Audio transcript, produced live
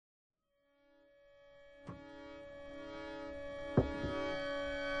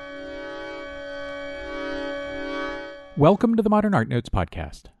Welcome to the Modern Art Notes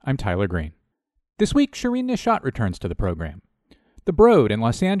podcast. I'm Tyler Green. This week, Shirin Neshat returns to the program. The Broad in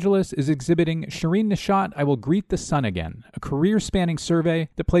Los Angeles is exhibiting Shirin Neshat, I Will Greet the Sun Again, a career-spanning survey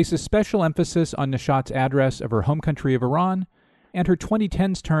that places special emphasis on Neshat's address of her home country of Iran and her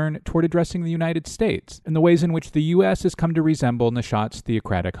 2010s turn toward addressing the United States and the ways in which the U.S. has come to resemble Neshat's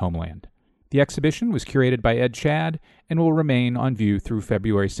theocratic homeland. The exhibition was curated by Ed Shad and will remain on view through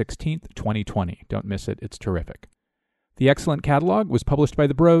February 16th, 2020. Don't miss it, it's terrific. The excellent catalog was published by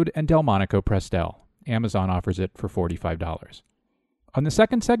The Broad and Delmonico Prestel. Amazon offers it for $45. On the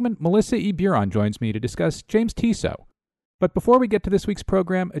second segment, Melissa E. Buron joins me to discuss James Tissot. But before we get to this week's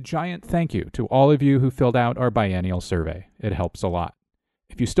program, a giant thank you to all of you who filled out our biennial survey. It helps a lot.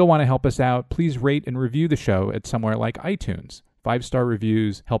 If you still want to help us out, please rate and review the show at somewhere like iTunes. 5-star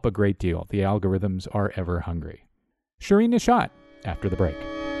reviews help a great deal. The algorithms are ever hungry. Shirin Neshat, after the break.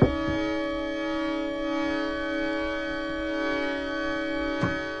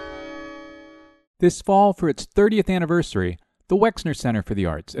 This fall, for its 30th anniversary, the Wexner Center for the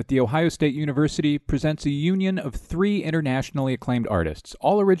Arts at The Ohio State University presents a union of 3 internationally acclaimed artists,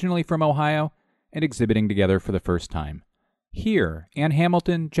 all originally from Ohio, and exhibiting together for the first time. Here, Ann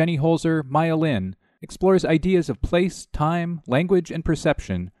Hamilton, Jenny Holzer, Maya Lin explores ideas of place, time, language, and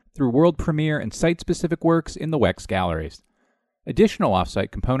perception through world premiere and site-specific works in the Wex galleries. Additional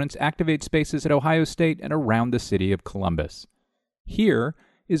off-site components activate spaces at Ohio State and around the city of Columbus. Here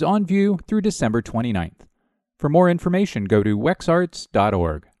is on view through December 29th. For more information, go to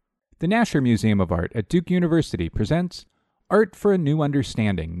wexarts.org. The Nasher Museum of Art at Duke University presents Art for a New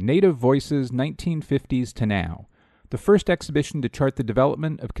Understanding, Native Voices 1950s to Now, the first exhibition to chart the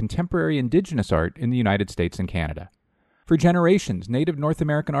development of contemporary indigenous art in the United States and Canada. For generations, Native North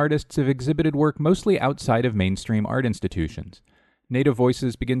American artists have exhibited work mostly outside of mainstream art institutions. Native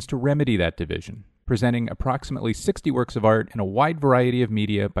Voices begins to remedy that division, presenting approximately 60 works of art in a wide variety of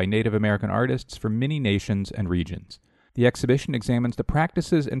media by Native American artists from many nations and regions. The exhibition examines the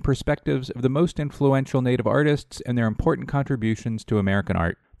practices and perspectives of the most influential Native artists and their important contributions to American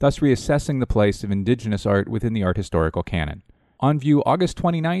art, thus reassessing the place of indigenous art within the art historical canon. On view August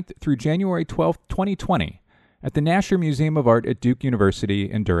 29th through January 12th, 2020, at the Nasher Museum of Art at Duke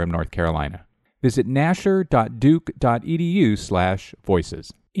University in Durham, North Carolina. Visit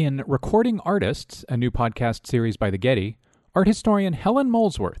nasher.duke.edu/voices. In Recording Artists, a new podcast series by The Getty, art historian Helen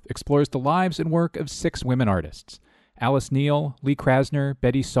Molesworth explores the lives and work of 6 women artists: Alice Neal, Lee Krasner,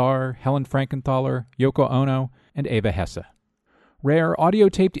 Betty Saar, Helen Frankenthaler, Yoko Ono, and Eva Hesse. Rare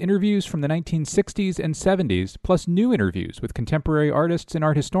audio-taped interviews from the 1960s and 70s, plus new interviews with contemporary artists and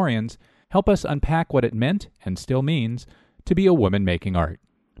art historians, help us unpack what it meant, and still means, to be a woman making art.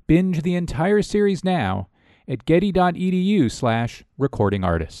 Binge the entire series now at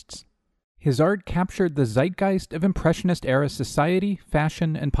getty.edu/recordingartists. His art captured the zeitgeist of Impressionist-era society,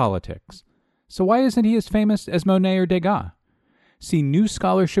 fashion, and politics. So why isn't he as famous as Monet or Degas? See new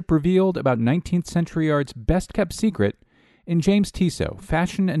scholarship revealed about 19th century art's best-kept secret in James Tissot,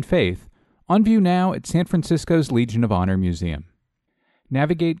 Fashion and Faith, on view now at San Francisco's Legion of Honor Museum.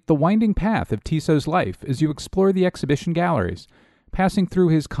 Navigate the winding path of Tissot's life as you explore the exhibition galleries, passing through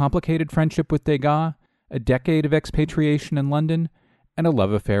his complicated friendship with Degas, a decade of expatriation in London, and a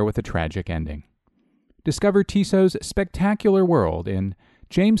love affair with a tragic ending. Discover Tissot's spectacular world in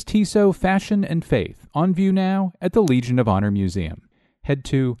James Tissot, Fashion and Faith, on view now at the Legion of Honor Museum. Head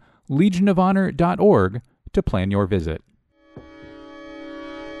to legionofhonor.org to plan your visit.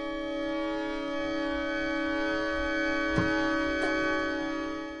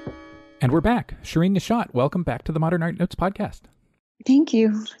 And we're back. Shirin Neshat, welcome back to the Modern Art Notes podcast. Thank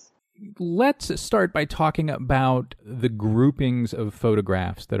you. Let's start by talking about the groupings of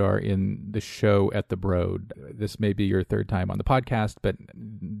photographs that are in the show at the Broad. This may be your third time on the podcast, but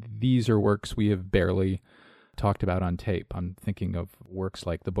these are works we have barely talked about on tape. I'm thinking of works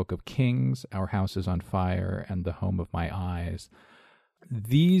like The Book of Kings, Our House is on Fire, and The Home of My Eyes.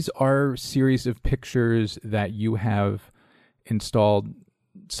 These are series of pictures that you have installed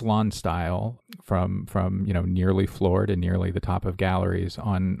salon style from nearly floor to nearly the top of galleries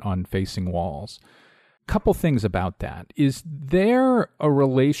on facing walls. Couple things about that. Is there a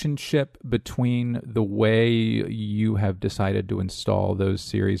relationship between the way you have decided to install those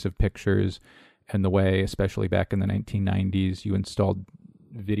series of pictures and the way, especially back in the 1990s, you installed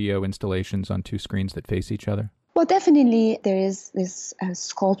video installations on 2 screens that face each other? Well, definitely there is this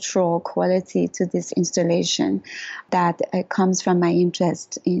sculptural quality to this installation that comes from my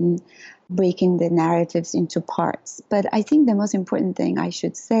interest in breaking the narratives into parts. But I think the most important thing I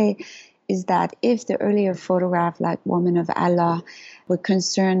should say is that if the earlier photograph, like Woman of Allah, were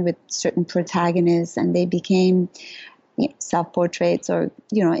concerned with certain protagonists and they became self-portraits or,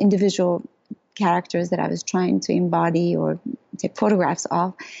 individual characters that I was trying to embody or take photographs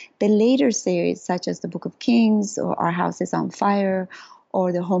of. The later series, such as the Book of Kings or Our House is on Fire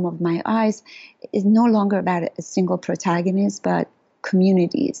or The Home of My Eyes, is no longer about a single protagonist, but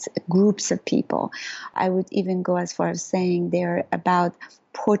communities, groups of people. I would even go as far as saying they're about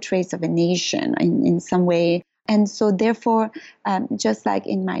portraits of a nation in some way. And so therefore, just like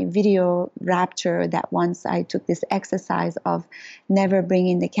in my video Rapture, that once I took this exercise of never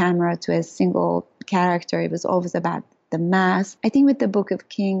bringing the camera to a single character, it was always about the mass. I think with the Book of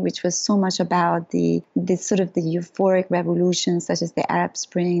King, which was so much about the sort of the euphoric revolutions, such as the Arab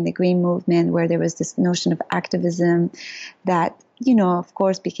Spring, the Green Movement, where there was this notion of activism that, of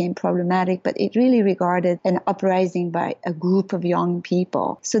course became problematic, but it really regarded an uprising by a group of young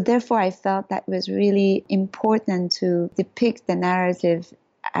people. So therefore, I felt that it was really important to depict the narrative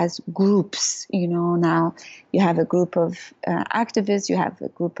as groups. Now you have a group of activists, you have a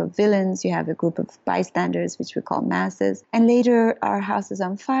group of villains, you have a group of bystanders, which we call masses. And later, Our House is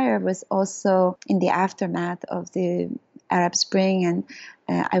on Fire was also in the aftermath of the Arab Spring, and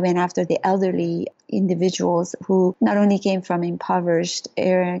I went after the elderly individuals who not only came from impoverished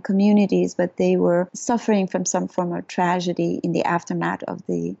area communities, but they were suffering from some form of tragedy in the aftermath of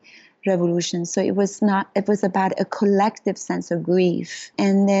the revolution. So it was about a collective sense of grief.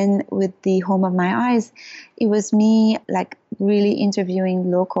 And then with The Home of My Eyes, it was me like really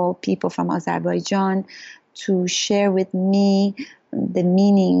interviewing local people from Azerbaijan to share with me the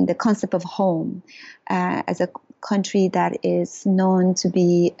meaning, the concept of home as a country that is known to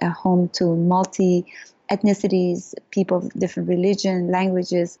be a home to multi-ethnicities, people of different religion,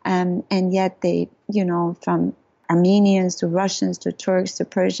 languages, and yet they, from Armenians to Russians to Turks to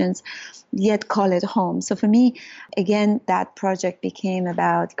Persians, yet call it home. So for me, again, that project became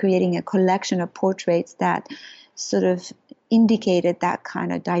about creating a collection of portraits that sort of indicated that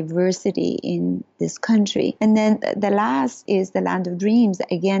kind of diversity in this country. And then the last is The Land of Dreams.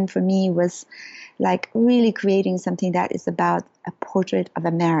 Again, for me, was like really creating something that is about a portrait of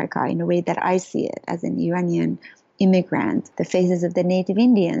America in a way that I see it as an Iranian immigrant, the faces of the native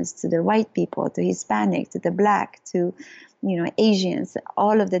Indians, to the white people, to Hispanic, to the black, to, Asians,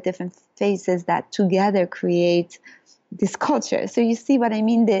 all of the different faces that together create this culture. So you see what I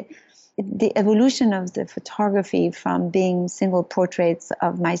mean? The evolution of the photography from being single portraits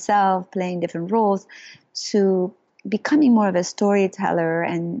of myself playing different roles to becoming more of a storyteller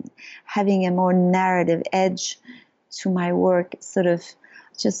and having a more narrative edge to my work sort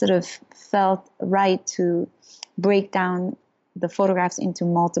of felt right to break down the photographs into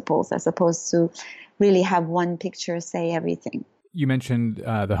multiples as opposed to really have one picture say everything. You mentioned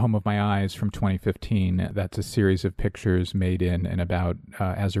The Home of My Eyes from 2015. That's a series of pictures made in and about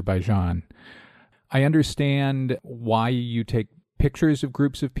Azerbaijan. I understand why you take pictures of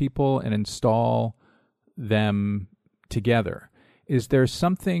groups of people and install them together. Is there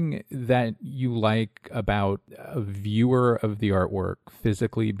something that you like about a viewer of the artwork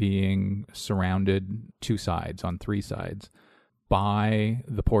physically being surrounded two sides, on three sides, by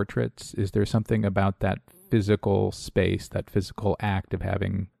the portraits? Is there something about that physical space, that physical act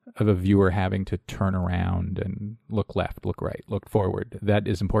of a viewer having to turn around and look left, look right, look forward, that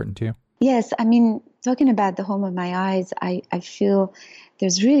is important to you? Yes, I mean, talking about The Home of My Eyes, I feel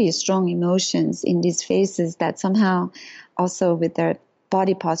there's really strong emotions in these faces that somehow also with their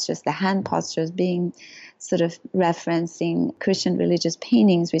body postures, the hand postures being sort of referencing Christian religious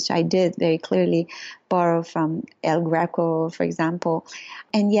paintings, which I did very clearly borrow from El Greco, for example.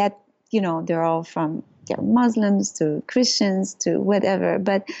 And yet, they're all from Muslims to Christians to whatever.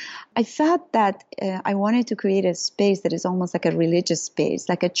 But I felt that I wanted to create a space that is almost like a religious space,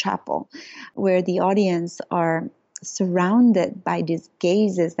 like a chapel, where the audience are surrounded by these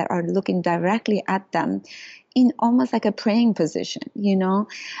gazes that are looking directly at them in almost like a praying position,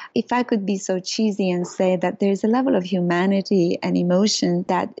 If I could be so cheesy and say that there's a level of humanity and emotion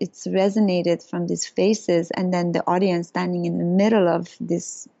that it's resonated from these faces, and then the audience standing in the middle of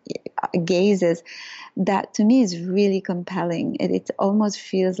these gazes, that to me is really compelling. It almost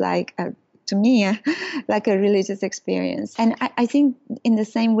feels like to me, like a religious experience. And I think in the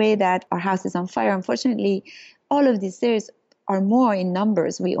same way that Our House is on Fire, unfortunately, all of these series are more in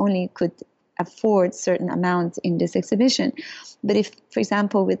numbers. We only could afford certain amounts in this exhibition. But if, for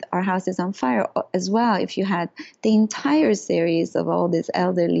example, with Our House is on Fire as well, if you had the entire series of all these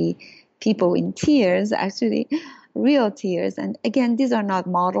elderly people in tears, actually real tears, and again, these are not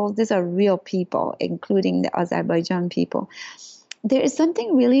models, these are real people, including the Azerbaijan people. There is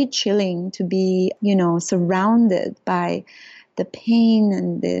something really chilling to be, surrounded by the pain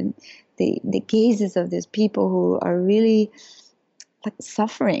and the the gazes of these people who are really like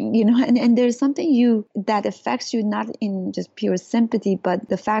suffering, and there's something that affects you, not in just pure sympathy, but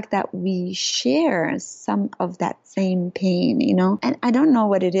the fact that we share some of that same pain, and I don't know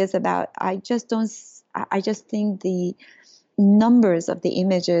what it is about. I just think the numbers of the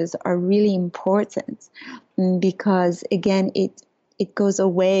images are really important, because again, it goes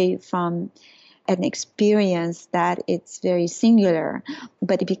away from an experience that it's very singular,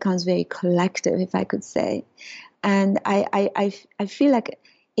 but it becomes very collective, if I could say. And I feel like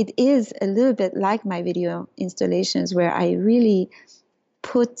it is a little bit like my video installations, where I really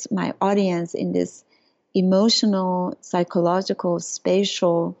put my audience in this emotional, psychological,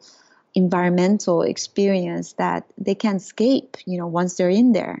 spatial, environmental experience that they can't escape, once they're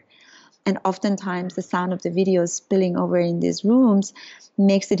in there. And oftentimes the sound of the video spilling over in these rooms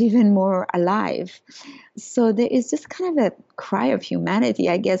makes it even more alive. So there is just kind of a cry of humanity,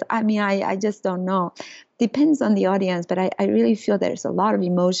 I guess. I mean, I just don't know. Depends on the audience, but I really feel there's a lot of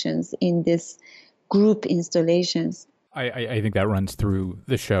emotions in this group installations. I think that runs through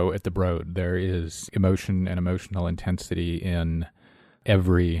the show at the Broad. There is emotion and emotional intensity in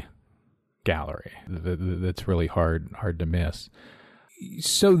every gallery. That's really hard to miss.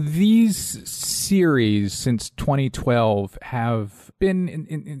 So these series since 2012 have been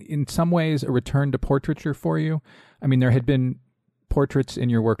in some ways a return to portraiture for you. I mean, there had been portraits in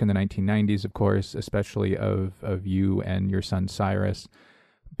your work in the 1990s, of course, especially of you and your son Cyrus,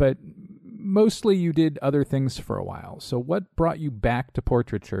 but mostly you did other things for a while. So what brought you back to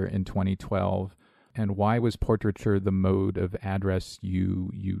portraiture in 2012, and why was portraiture the mode of address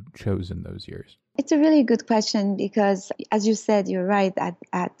you chose in those years? It's a really good question, because, as you said, you're right.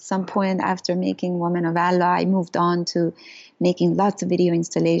 At some point after making Woman of Allah, I moved on to making lots of video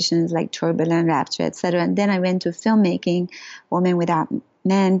installations like Turbulent, Rapture, etc. And then I went to filmmaking, Woman Without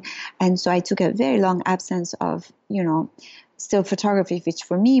Men. And so I took a very long absence of, still photography, which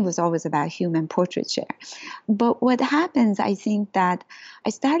for me was always about human portraiture. But what happens, I think that I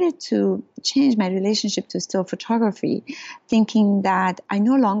started to change my relationship to still photography, thinking that I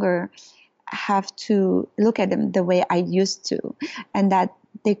no longer have to look at them the way I used to, and that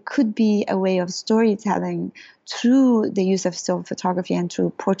there could be a way of storytelling through the use of still photography and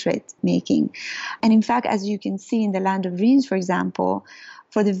through portrait making. And in fact, as you can see in the Land of Dreams, for example,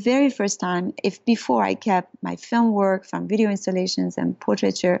 for the very first time, if before I kept my film work from video installations and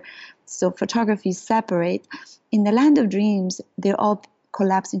portraiture, still photography separate, in the Land of Dreams, they all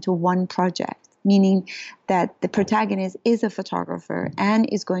collapse into one project, meaning that the protagonist is a photographer and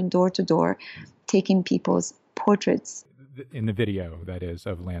is going door to door taking people's portraits. In the video, that is,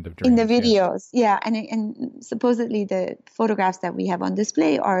 of Land of Dreams. In the videos, yeah. And supposedly the photographs that we have on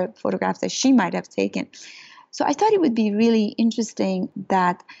display are photographs that she might have taken. So I thought it would be really interesting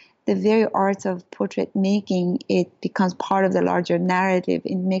that the very art of portrait making, it becomes part of the larger narrative.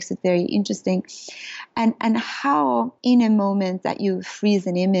 It makes it very interesting. And how in a moment that you freeze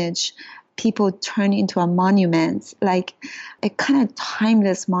an image, people turn into a monument, like a kind of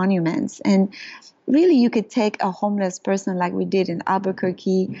timeless monument. And really, you could take a homeless person like we did in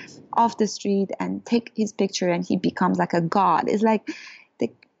Albuquerque off the street and take his picture and he becomes like a god. It's like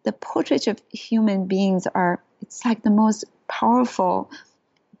the portraits of human beings it's like the most powerful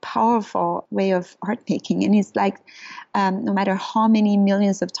way of art making. And it's like, no matter how many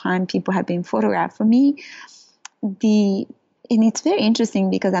millions of times people have been photographed, for me, and it's very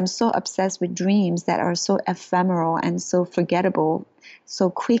interesting because I'm so obsessed with dreams that are so ephemeral and so forgettable so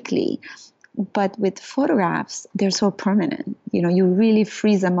quickly. But with photographs, they're so permanent. You really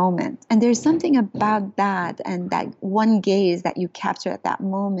freeze a moment. And there's something about that and that one gaze that you capture at that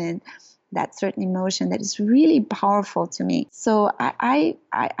moment, that certain emotion that is really powerful to me. So I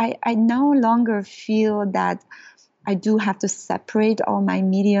no longer feel that I do have to separate all my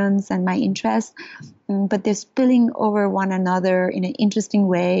mediums and my interests, but they're spilling over one another in an interesting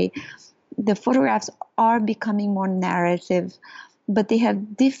way. The photographs are becoming more narrative, but they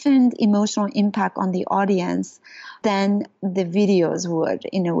have different emotional impact on the audience than the videos would,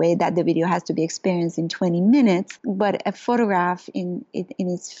 in a way that the video has to be experienced in 20 minutes. But a photograph in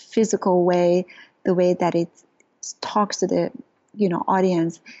its physical way, the way that it talks to the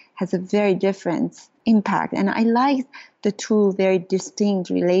audience, has a very different impact. And I like the two very distinct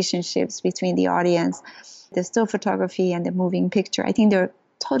relationships between the audience, the still photography and the moving picture. I think they're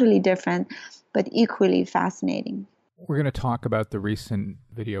totally different, but equally fascinating. We're going to talk about the recent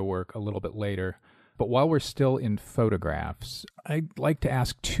video work a little bit later, but while we're still in photographs, I'd like to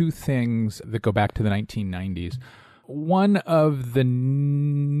ask two things that go back to the 1990s. One of the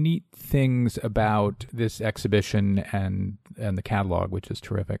neat things about this exhibition and the catalog, which is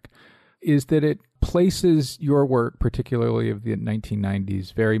terrific, is that it places your work, particularly of the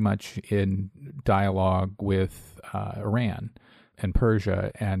 1990s, very much in dialogue with Iran and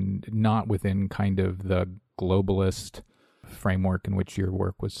Persia, and not within kind of the globalist framework in which your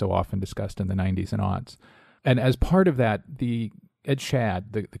work was so often discussed in the 90s and aughts. And as part of that, Ed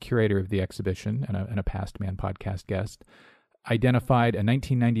Shad, the curator of the exhibition and a Past Man podcast guest, identified a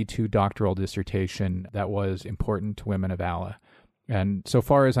 1992 doctoral dissertation that was important to women of Allah. And so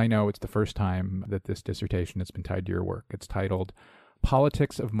far as I know, it's the first time that this dissertation has been tied to your work. It's titled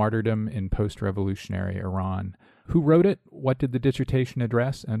Politics of Martyrdom in Post-Revolutionary Iran. Who wrote it? What did the dissertation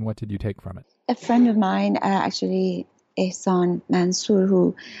address? And what did you take from it? A friend of mine, actually, Ehsan Mansour,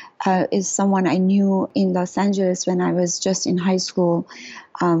 who is someone I knew in Los Angeles when I was just in high school.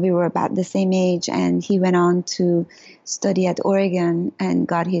 We were about the same age, and he went on to study at Oregon and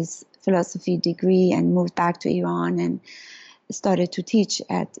got his philosophy degree and moved back to Iran and started to teach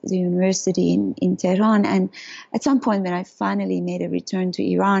at the university in Tehran. And at some point when I finally made a return to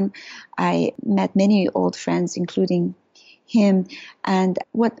Iran, I met many old friends, including him. And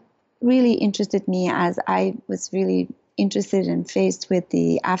what really interested me, as I was really interested and faced with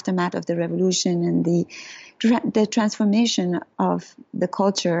the aftermath of the revolution and the transformation of the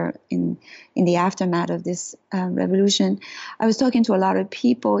culture in the aftermath of this revolution, I was talking to a lot of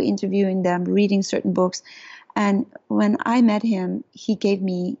people, interviewing them, reading certain books. And when I met him, he gave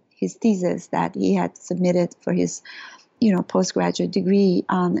me his thesis that he had submitted for his, postgraduate degree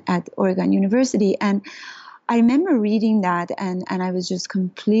at Oregon University. And I remember reading that, and I was just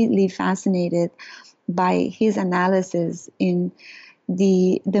completely fascinated by his analysis in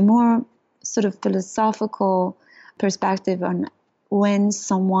the more sort of philosophical perspective on when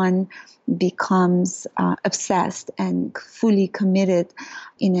someone becomes obsessed and fully committed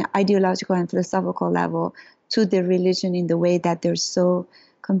in an ideological and philosophical level to the religion in the way that they're so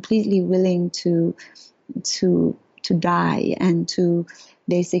completely willing to die and to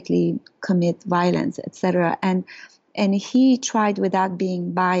basically commit violence, etc. And he tried, without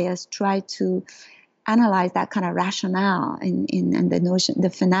being biased, tried to analyze that kind of rationale in the notion, the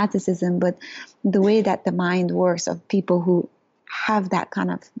fanaticism, but the way that the mind works of people who have that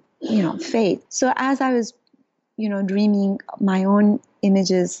kind of, faith. So as I was, dreaming my own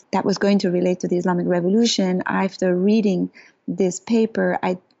images that was going to relate to the Islamic Revolution, after reading this paper,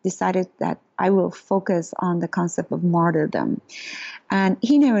 I decided that I will focus on the concept of martyrdom. And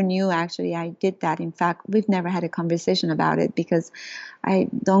he never knew, actually, I did that. In fact, we've never had a conversation about it because I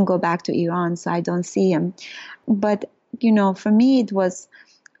don't go back to Iran, so I don't see him. But, for me, it was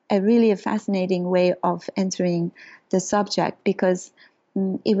really a fascinating way of entering the subject, because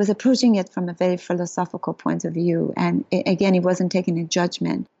it was approaching it from a very philosophical point of view. And again, it wasn't taking a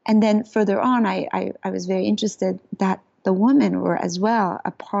judgment. And then further on, I was very interested that the women were as well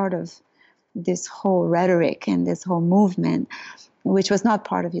a part of this whole rhetoric and this whole movement, which was not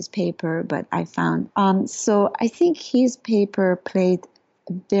part of his paper, but I found. So I think his paper played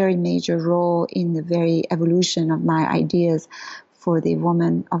a very major role in the very evolution of my ideas for the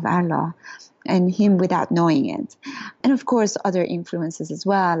woman of Allah, and him without knowing it. And of course, other influences as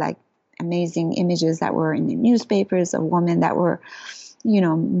well, like amazing images that were in the newspapers of women that were,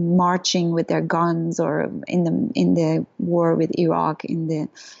 marching with their guns, or in the war with Iraq, in the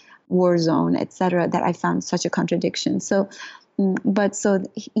war zone, etc., that I found such a contradiction. So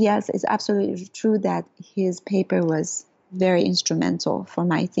yes, it's absolutely true that his paper was very instrumental for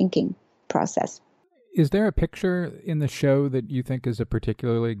my thinking process. Is there a picture in the show that you think is a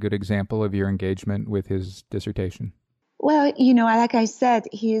particularly good example of your engagement with his dissertation? Well, like I said,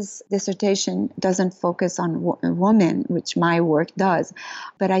 his dissertation doesn't focus on women, which my work does.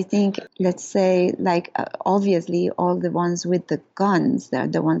 But I think, let's say, obviously, all the ones with the guns,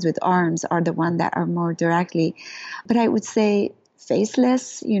 the ones with arms, are the ones that are more directly. But I would say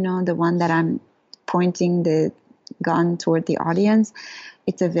faceless, the one that I'm pointing the gun toward the audience.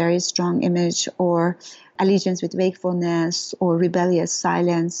 It's a very strong image. Or allegiance with wakefulness, or rebellious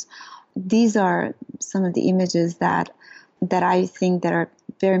silence. These are some of the images that I think that are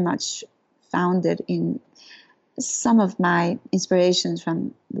very much founded in some of my inspirations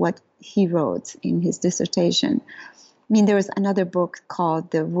from what he wrote in his dissertation. I mean, there was another book called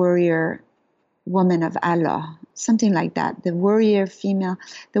The Warrior Woman of Allah, something like that. The Warrior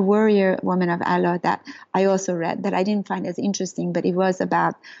Woman of Allah, that I also read, that I didn't find as interesting, but it was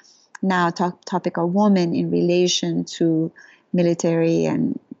about topic of woman in relation to military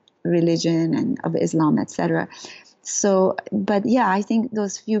and religion and of Islam, etc. So, but yeah, I think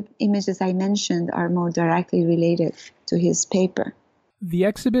those few images I mentioned are more directly related to his paper. The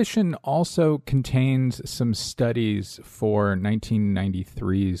exhibition also contains some studies for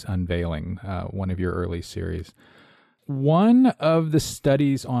 1993's Unveiling, one of your early series. One of the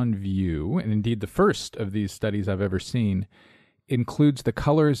studies on view, and indeed the first of these studies I've ever seen, includes the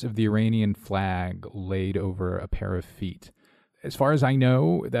colors of the Iranian flag laid over a pair of feet. As far as I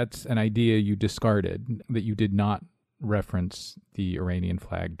know, that's an idea you discarded, that you did not reference the Iranian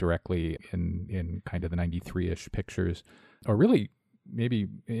flag directly in kind of the 93-ish pictures, or really maybe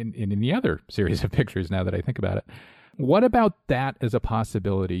in any other series of pictures now that I think about it. What about that as a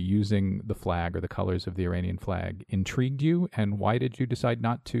possibility, using the flag or the colors of the Iranian flag, intrigued you, and why did you decide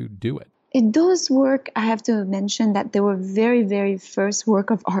not to do it? In those work, I have to mention that they were very, very first work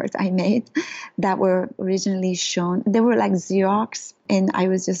of art I made that were originally shown. They were like Xerox, and I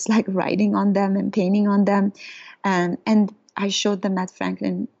was just like writing on them and painting on them. And I showed them at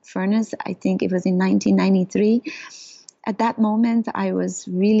Franklin Furnace. I think it was in 1993. At that moment, I was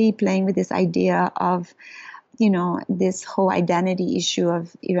really playing with this idea of, this whole identity issue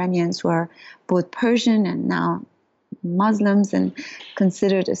of Iranians who are both Persian and now Muslims and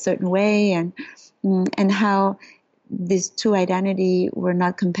considered a certain way, and how these two identities were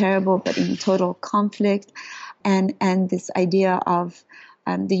not comparable but in total conflict, and this idea of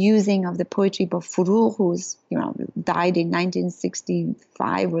the using of the poetry of Furugh, who's died in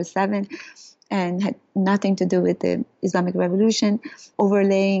 1965 or 7 and had nothing to do with the Islamic Revolution,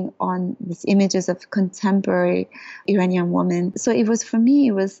 overlaying on these images of contemporary Iranian women. So it was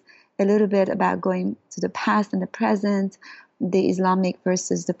a little bit about going to the past and the present, the Islamic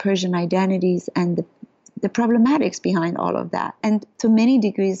versus the Persian identities, and the problematics behind all of that. And to many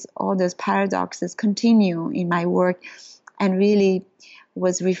degrees, all those paradoxes continue in my work and really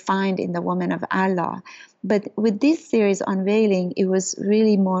was refined in The Woman of Allah. But with this series, Unveiling, it was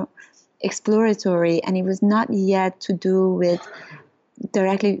really more exploratory, and it was not yet to do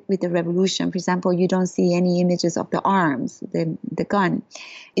directly with the revolution. For example, you don't see any images of the arms, the gun.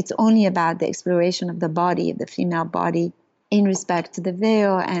 It's only about the exploration of the body, of the female body, in respect to the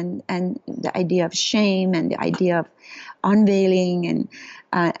veil and the idea of shame and the idea of unveiling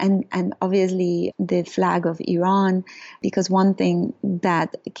and obviously the flag of Iran, because one thing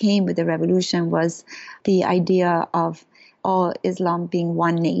that came with the revolution was the idea of all Islam being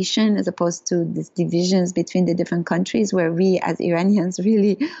one nation, as opposed to these divisions between the different countries, where we as Iranians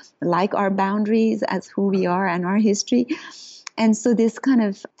really like our boundaries as who we are and our history. And so this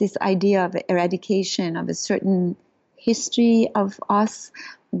idea of eradication of a certain history of us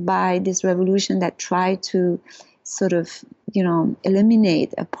by this revolution that tried to sort of,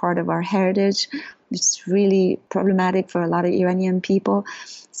 eliminate a part of our heritage, which is really problematic for a lot of Iranian people.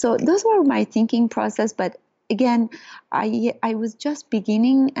 So those were my thinking process. But again, I was just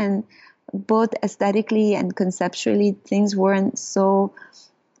beginning, and both aesthetically and conceptually, things weren't so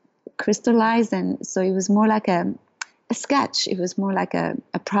crystallized. And so it was more like a sketch. It was more like a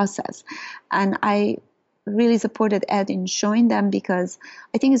process. And I really supported Ed in showing them, because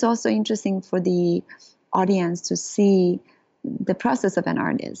I think it's also interesting for the audience to see the process of an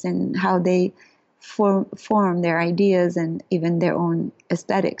artist and how they form their ideas and even their own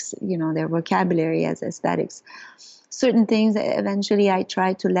aesthetics, their vocabulary as aesthetics. Certain things eventually I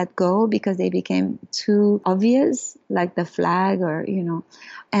tried to let go because they became too obvious, like the flag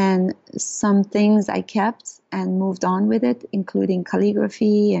and some things I kept and moved on with it, including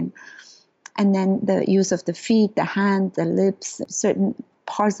calligraphy and then the use of the feet, the hand, the lips, certain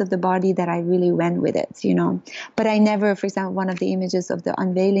parts of the body that I really went with it, But I never, for example, one of the images of the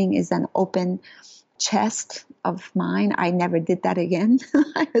Unveiling is an open chest of mine. I never did that again.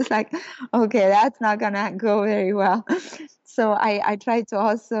 I was like, okay, that's not going to go very well. So I tried to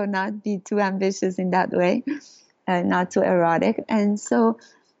also not be too ambitious in that way, not too erotic. And so,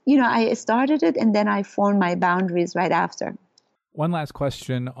 I started it, and then I formed my boundaries right after. One last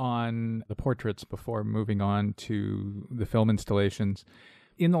question on the portraits before moving on to the film installations.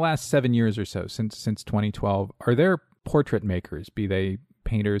 In the last 7 years or so, since 2012, are there portrait makers, be they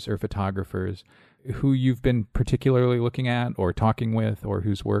painters or photographers, who you've been particularly looking at or talking with, or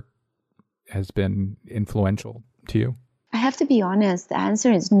whose work has been influential to you? I have to be honest. The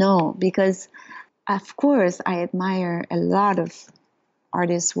answer is no, because of course I admire a lot of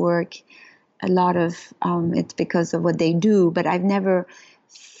artists' work, a lot of it's because of what they do, but I've never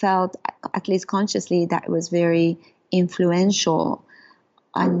felt, at least consciously, that it was very influential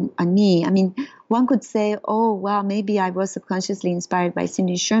on me. I mean, one could say, oh, well, maybe I was subconsciously inspired by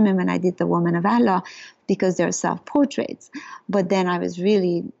Cindy Sherman when I did The Woman of Allah, because they're self-portraits. But then I was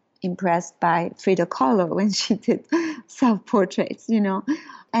really impressed by Frida Kahlo when she did self-portraits,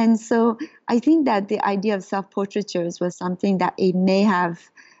 And so I think that the idea of self-portraitures was something that it may have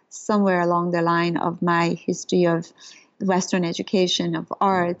somewhere along the line of my history of Western education, of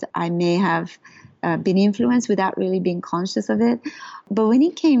art, I may have been influenced without really being conscious of it. But when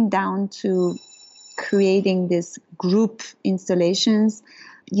it came down to creating these group installations,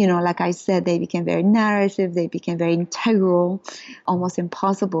 like I said, they became very narrative, they became very integral, almost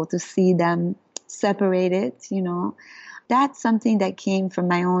impossible to see them separated, That's something that came from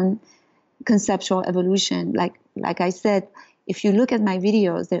my own conceptual evolution. Like I said, if you look at my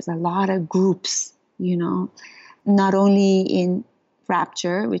videos, there's a lot of groups, not only in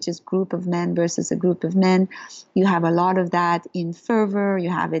Rapture, which is group of men versus a group of men. You have a lot of that in Fervor, you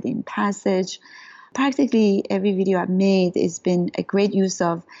have it in Passage. Practically every video I've made has been a great use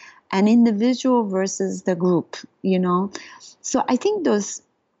of an individual versus the group, So I think those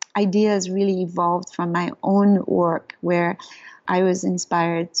ideas really evolved from my own work, where I was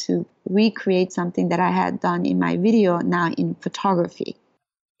inspired to recreate something that I had done in my video, now in photography.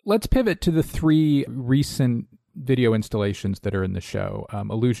 Let's pivot to the 3 recent video installations that are in the show.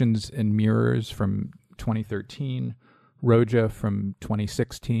 Illusions and Mirrors from 2013, Roja from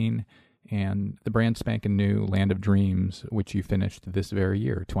 2016, and the brand spanking new Land of Dreams, which you finished this very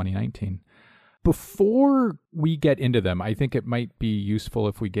year, 2019. Before we get into them, I think it might be useful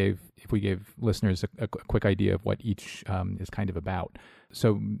if we gave listeners a quick idea of what each is kind of about.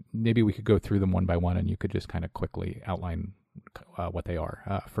 So maybe we could go through them one by one, and you could just kind of quickly outline what they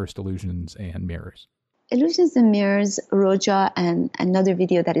are. First, Illusions and Mirrors. Illusions and Mirrors, Roja, and another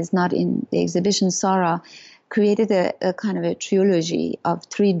video that is not in the exhibition, Sara, created a kind of a trilogy of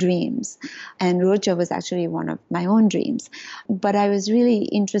 3 dreams. And Roja was actually one of my own dreams. But I was really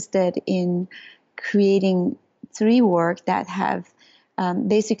interested in creating 3 work that have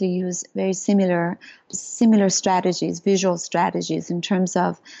basically used very similar strategies, visual strategies, in terms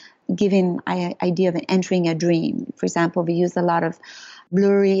of giving idea of entering a dream. For example, we used a lot of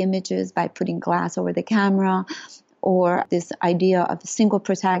blurry images by putting glass over the camera, or this idea of a single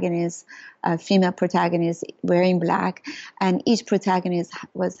protagonist, a female protagonist wearing black, and each protagonist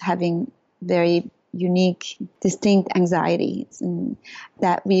was having very unique, distinct anxieties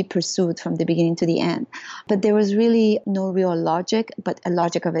that we pursued from the beginning to the end. But there was really no real logic, but a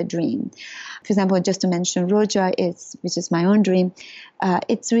logic of a dream. For example, just to mention Roja, which is my own dream,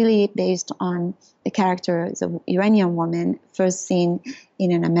 it's really based on the character as an Iranian woman, first seen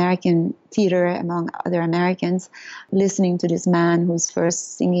in an American theater among other Americans, listening to this man who's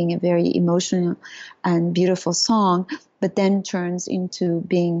first singing a very emotional and beautiful song, but then turns into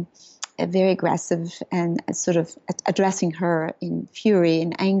being very aggressive and sort of addressing her in fury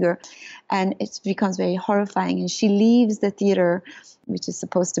and anger. And it becomes very horrifying. And she leaves the theater, which is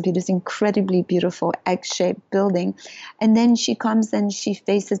supposed to be this incredibly beautiful egg-shaped building. And then she comes and she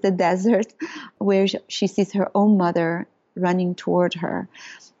faces the desert, where she sees her own mother running toward her.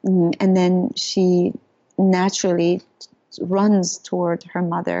 And then she naturally runs toward her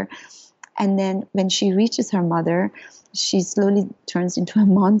mother. And then when she reaches her mother, she slowly turns into a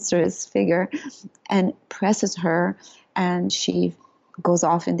monstrous figure and presses her, and she goes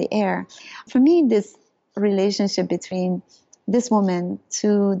off in the air. For me, this relationship between this woman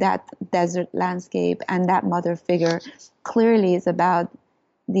to that desert landscape and that mother figure clearly is about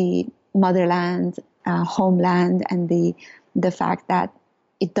the motherland, homeland, and the fact that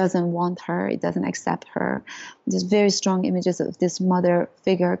it doesn't want her, it doesn't accept her. There's very strong images of this mother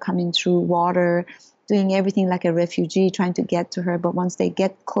figure coming through water, doing everything like a refugee, trying to get to her. But once they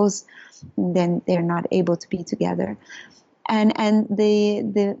get close, then they're not able to be together. And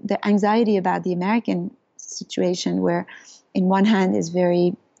the anxiety about the American situation, where in one hand is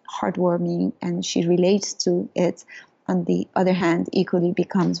very heartwarming and she relates to it, on the other hand, equally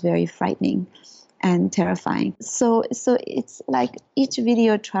becomes very frightening and terrifying. So it's like each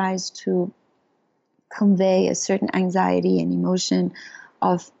video tries to convey a certain anxiety and emotion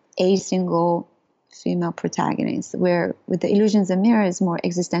of a single female protagonist, where with the Illusions and Mirrors is more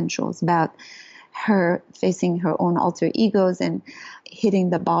existential. It's about her facing her own alter egos and hitting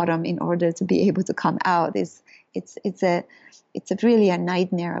the bottom in order to be able to come out. It's really a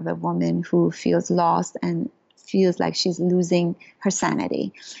nightmare of a woman who feels lost and feels like she's losing her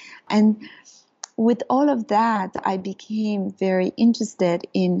sanity. And with all of that, I became very interested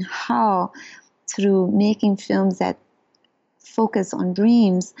in how, through making films that focus on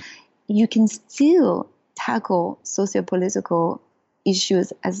dreams, you can still tackle sociopolitical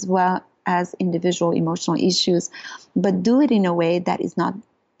issues as well as individual emotional issues, but do it in a way that it's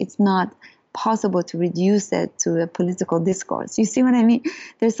not possible to reduce it to a political discourse. You see what I mean?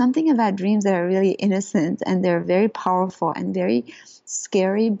 There's something about dreams that are really innocent, and they're very powerful and very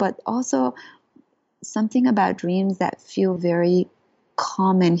scary, but also something about dreams that feel very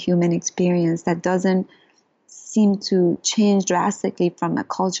common human experience that doesn't seem to change drastically from a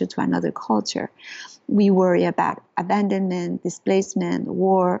culture to another culture. We worry about abandonment, displacement,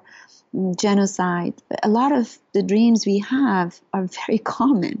 war, genocide. A lot of the dreams we have are very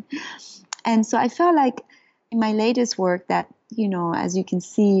common. And so I felt like in my latest work that, as you can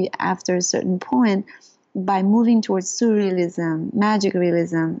see after a certain point, by moving towards surrealism, magic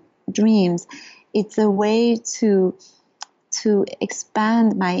realism, dreams, it's a way to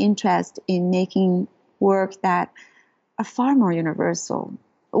expand my interest in making work that are far more universal,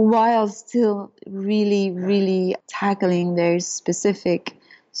 while still really, really tackling very specific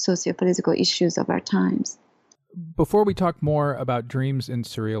sociopolitical issues of our times. Before we talk more about dreams and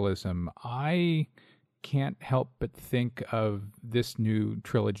surrealism, I can't help but think of this new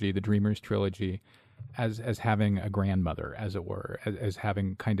trilogy, the Dreamers trilogy, as having a grandmother, as it were, as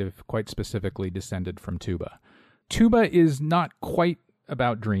having kind of quite specifically descended from Tuba. Tuba is not quite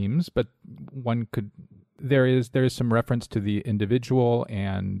about dreams, but there is some reference to the individual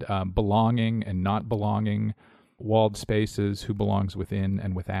and belonging and not belonging, walled spaces, who belongs within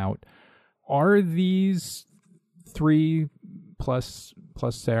and without. Are these three plus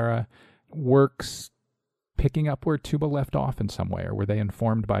Sarah works picking up where Tuba left off in some way, or were they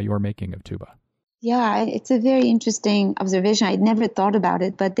informed by your making of Tuba? Yeah, it's a very interesting observation. I'd never thought about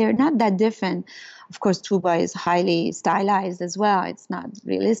it, but they're not that different. Of course, Tuba is highly stylized as well. It's not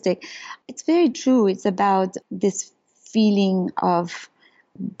realistic. It's very true. It's about this feeling of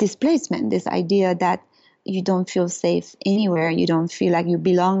displacement, this idea that you don't feel safe anywhere. You don't feel like you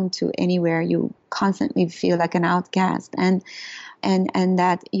belong to anywhere. You constantly feel like an outcast, and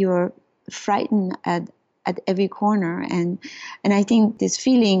that you're frightened at every corner. And I think this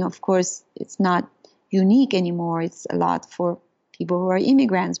feeling, of course, it's not unique anymore. It's a lot for people who are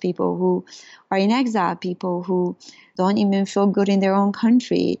immigrants, people who are in exile, people who don't even feel good in their own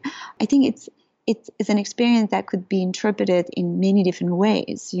country. I think it's an experience that could be interpreted in many different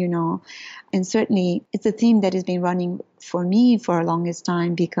ways, and certainly it's a theme that has been running for me for the longest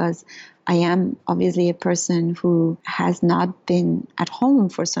time, because I am obviously a person who has not been at home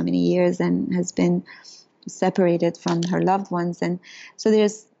for so many years and has been separated from her loved ones. And so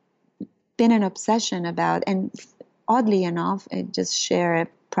there's been an obsession about, and oddly enough, I just share a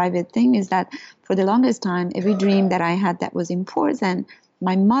private thing, is that for the longest time, every dream that I had that was important,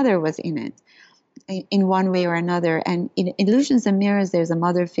 my mother was in it in one way or another. And in Illusions and Mirrors, there's a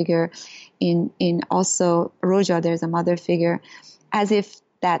mother figure. In also Roja, there's a mother figure, as if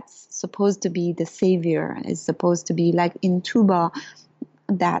that's supposed to be the savior, is supposed to be like in Tuba.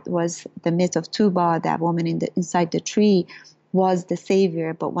 That was the myth of Tuba. That woman inside the tree was the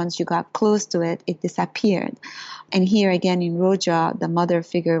savior, but once you got close to it, it disappeared. And here again in Roja, the mother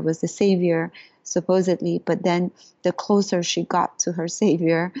figure was the savior, supposedly, but then the closer she got to her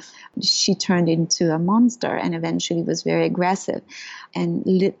savior, she turned into a monster and eventually was very aggressive and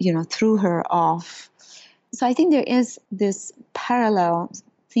threw her off. So I think there is this parallel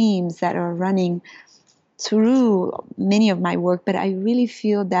themes that are running through many of my work, but I really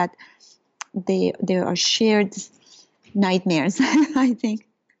feel that there are shared nightmares, I think.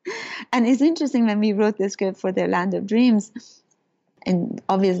 And it's interesting, when we wrote the script for The Land of Dreams, and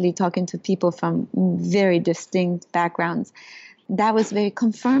obviously talking to people from very distinct backgrounds, that was very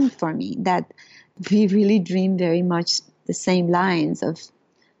confirmed for me, that we really dream very much the same lines of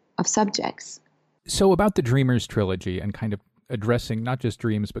subjects. So about the Dreamers trilogy and kind of addressing not just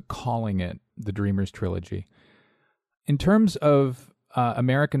dreams, but calling it the Dreamers trilogy. In terms of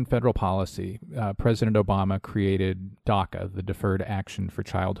American federal policy, President Obama created DACA, the Deferred Action for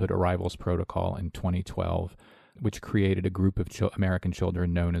Childhood Arrivals Protocol, in 2012, which created a group of American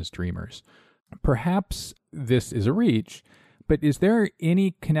children known as Dreamers. Perhaps this is a reach, but is there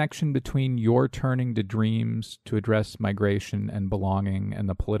any connection between your turning to dreams to address migration and belonging and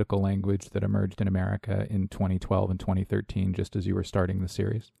the political language that emerged in America in 2012 and 2013, just as you were starting the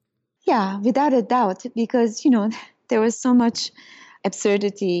series? Yeah, without a doubt, because, there was so much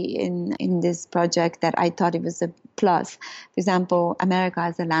absurdity in this project that I thought it was a plus. For example, America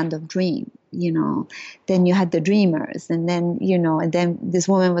is a land of dream, then you had the dreamers, and then, and then this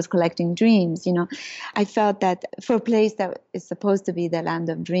woman was collecting dreams, I felt that for a place that is supposed to be the land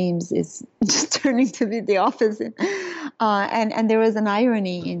of dreams is just turning to be the opposite. And there was an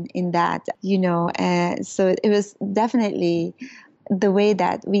irony in that, so it was definitely the way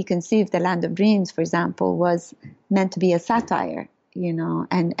that we conceived the land of dreams, for example, was meant to be a satire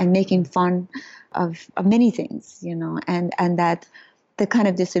and making fun of many things, and that the kind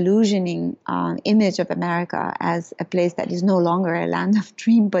of disillusioning image of America as a place that is no longer a land of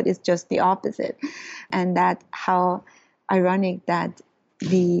dream, but it's just the opposite. And that how ironic that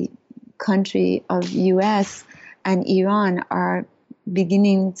the country of US and Iran are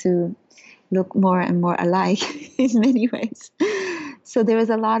beginning to look more and more alike in many ways. So there is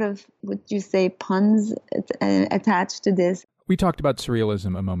a lot of, would you say, puns attached to this. We talked about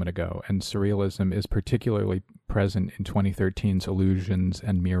surrealism a moment ago, and surrealism is particularly present in 2013's Illusions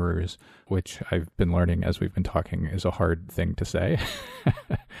and Mirrors, which I've been learning as we've been talking is a hard thing to say.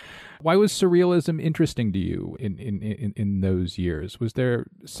 Why was surrealism interesting to you in those years? Was there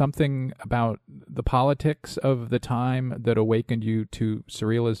something about the politics of the time that awakened you to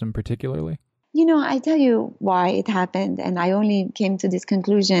surrealism particularly? I tell you why it happened, and I only came to this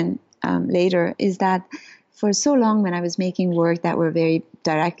conclusion later, is that for so long when I was making work that were very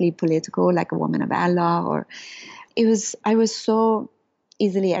directly political, like A Woman of Allah, I was so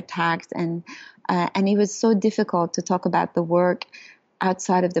easily attacked, and it was so difficult to talk about the work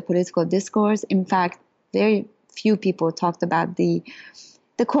outside of the political discourse. In fact, very few people talked about the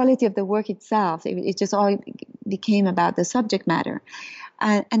quality of the work itself. It just all became about the subject matter.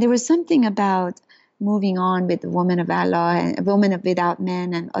 And there was something about moving on with A Woman of Allah and A Woman Without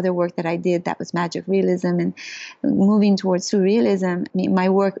Men and other work that I did that was magic realism, and moving towards surrealism. I mean, my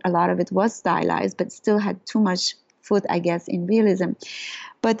work, a lot of it was stylized, but still had too much foot, I guess, in realism.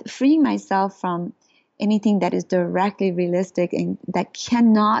 But freeing myself from anything that is directly realistic and that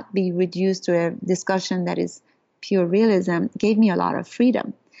cannot be reduced to a discussion that is pure realism gave me a lot of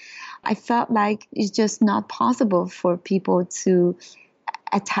freedom. I felt like it's just not possible for people to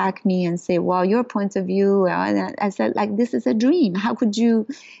attack me and say, well, your point of view, and I said, like, this is a dream. How could you,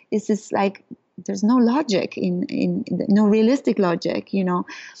 this is like, there's no logic in no realistic logic,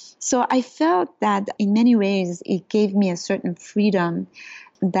 So I felt that in many ways it gave me a certain freedom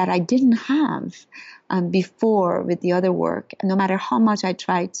that I didn't have before with the other work. No matter how much I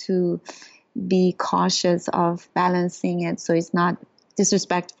tried to be cautious of balancing it so it's not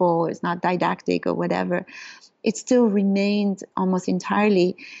disrespectful, it's not didactic or whatever, it still remained almost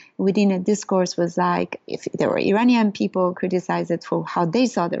entirely within a discourse. Was like, if there were Iranian people, criticize it for how they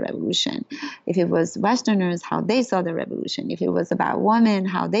saw the revolution. If it was Westerners, how they saw the revolution. If it was about women,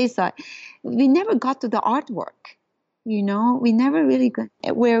 how they saw it. We never got to the artwork, we never really got,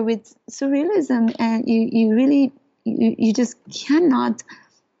 where with surrealism, and you just cannot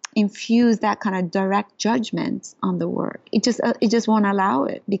infuse that kind of direct judgment on the work. It just won't allow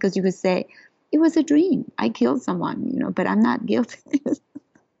it, because you could say, it was a dream. I killed someone, but I'm not guilty. It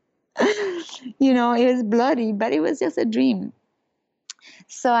was bloody, but it was just a dream.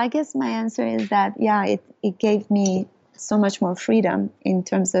 So I guess my answer is that, it gave me so much more freedom in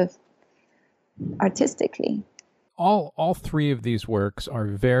terms of artistically. All three of these works are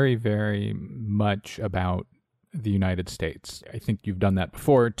very, very much about the United States. I think you've done that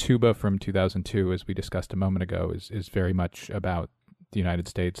before. Tuba from 2002, as we discussed a moment ago, is very much about the United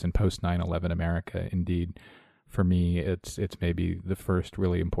States and post 9/11 America. Indeed, for me, it's maybe the first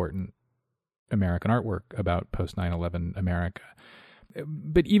really important American artwork about post 9/11 America.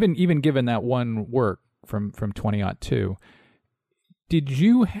 But even given that one work from 2002, did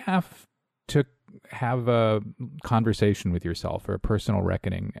you have to have a conversation with yourself or a personal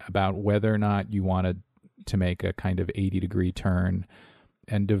reckoning about whether or not you wanted to make a kind of 80-degree turn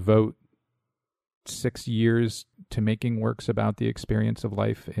and devote 6 years to making works about the experience of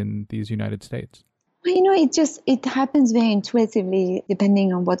life in these United States? Well, it happens very intuitively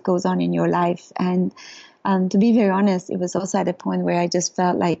depending on what goes on in your life. And to be very honest, it was also at a point where I just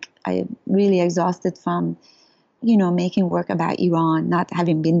felt like I really exhausted from, making work about Iran, not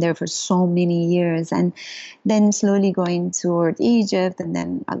having been there for so many years, and then slowly going toward Egypt and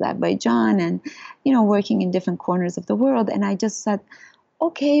then Azerbaijan and, working in different corners of the world. And I just said,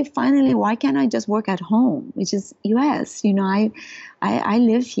 okay, finally, why can't I just work at home, which is US? I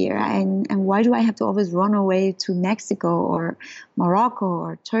live here, and why do I have to always run away to Mexico or Morocco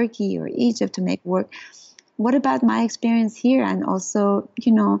or Turkey or Egypt to make work? What about my experience here? And also,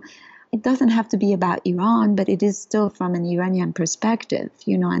 it doesn't have to be about Iran, but it is still from an Iranian perspective,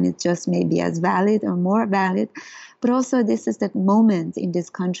 and it just may be as valid or more valid. But also, this is that moment in this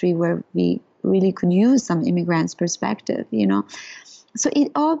country where we really could use some immigrants' perspective, So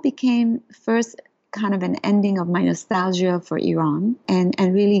it all became first kind of an ending of my nostalgia for Iran and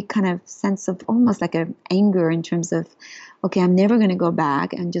really kind of sense of almost like an anger in terms of, okay, I'm never going to go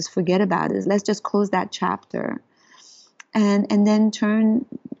back and just forget about it. Let's just close that chapter and then turn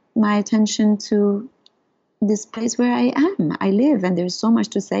my attention to this place where I live, and there's so much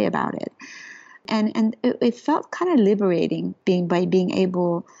to say about it. And it felt kind of liberating being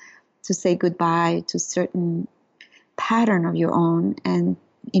able to say goodbye to certain pattern of your own and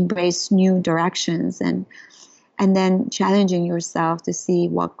embrace new directions, and then challenging yourself to see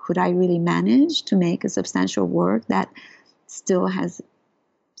what could I really manage to make a substantial work that still has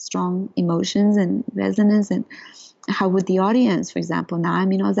strong emotions and resonance. And how would the audience, for example, now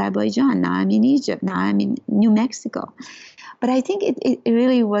I'm in Azerbaijan, now I'm in Egypt, now I'm in New Mexico. But I think it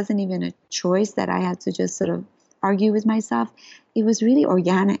really wasn't even a choice that I had to just sort of argue with myself. It was really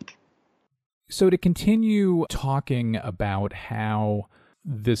organic. So to continue talking about how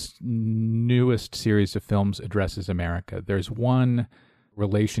this newest series of films addresses America, there's one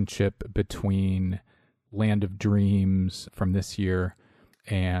relationship between Land of Dreams from this year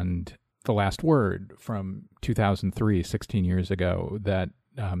and The Last Word from 2003, 16 years ago, that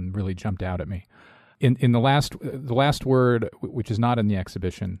really jumped out at me. In the last Word, which is not in the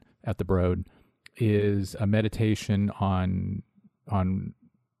exhibition at the Broad, is a meditation on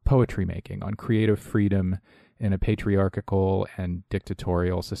poetry making, on creative freedom in a patriarchal and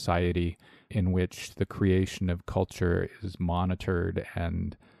dictatorial society in which the creation of culture is monitored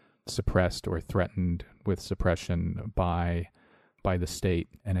and suppressed or threatened with suppression by the state.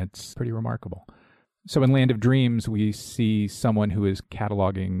 And it's pretty remarkable. So in Land of Dreams, we see someone who is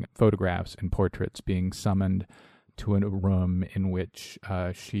cataloging photographs and portraits being summoned to a room in which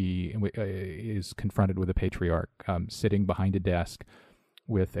she is confronted with a patriarch sitting behind a desk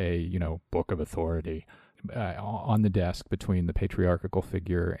with a book of authority on the desk between the patriarchal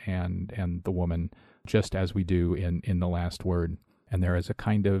figure and the woman, just as we do in The Last Word. And there is a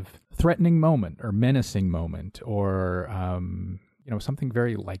kind of threatening moment or menacing moment or something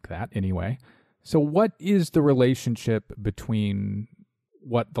very like that anyway. So what is the relationship between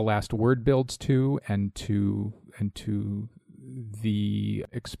what The Last Word builds to and to the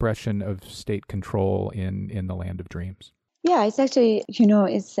expression of state control in The Land of Dreams? Yeah, it's actually,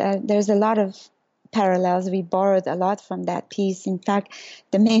 there's a lot of parallels. We borrowed a lot from that piece. In fact,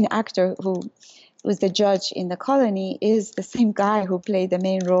 the main actor who was the judge in the colony is the same guy who played the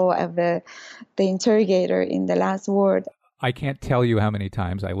main role of the interrogator in The Last Word. I can't tell you how many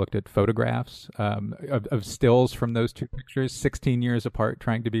times I looked at photographs of stills from those two pictures, 16 years apart,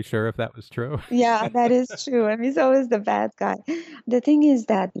 trying to be sure if that was true. Yeah, that is true. I mean, he's always the bad guy. The thing is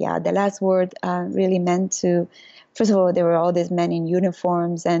that, The Last Word really meant to, first of all, there were all these men in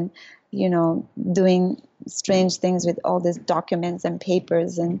uniforms and, doing strange things with all these documents and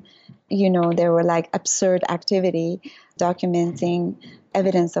papers. And, there were like absurd activity documenting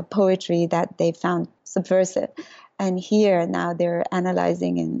evidence of poetry that they found subversive. And here now they're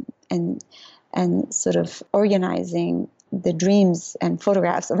analyzing and sort of organizing the dreams and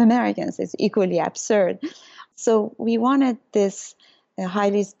photographs of Americans. It's equally absurd. So we wanted this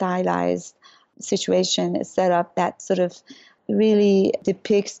highly stylized situation set up that sort of really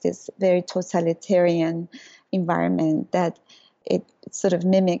depicts this very totalitarian environment, that it sort of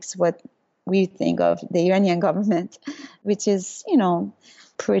mimics what we think of the Iranian government, which is,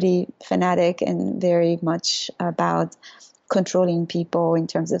 pretty fanatic and very much about controlling people in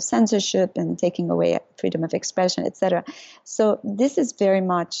terms of censorship and taking away freedom of expression, etc. So this is very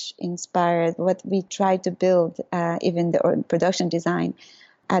much inspired what we try to build, even the production design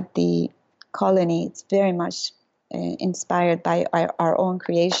at the colony. It's very much inspired by our own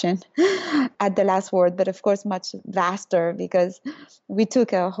creation at The Last Word, but of course much vaster, because we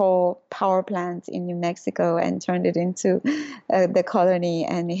took a whole power plant in New Mexico and turned it into the colony,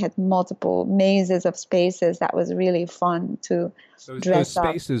 and we had multiple mazes of spaces. That was really fun to dress up.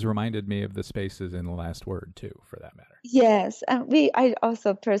 Those spaces reminded me of the spaces in The Last Word too, for that matter. Yes, I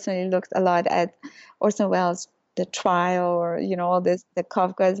also personally looked a lot at Orson Welles' The Trial, or all this, the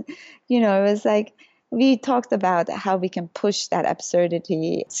Kafka's. It was like, we talked about how we can push that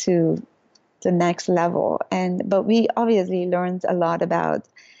absurdity to the next level. But we obviously learned a lot about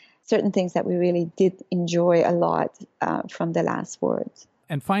certain things that we really did enjoy a lot from The Last Word.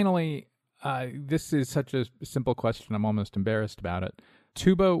 And finally, this is such a simple question, I'm almost embarrassed about it.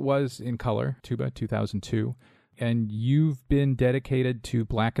 Tuba was in color, Tuba 2002, and you've been dedicated to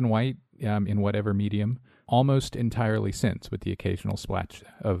black and white in whatever medium almost entirely since, with the occasional splash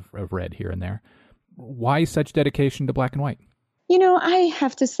of red here and there. Why such dedication to black and white? I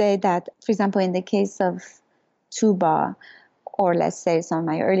have to say that, for example, in the case of Tuba, or let's say some of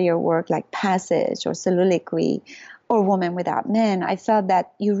my earlier work like Passage or Soliloquy or Woman Without Men, I felt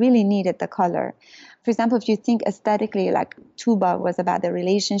that you really needed the color. For example, if you think aesthetically, like Tuba was about the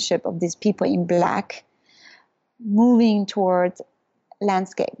relationship of these people in black moving towards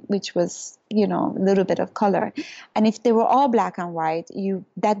landscape, which was, a little bit of color. And if they were all black and white,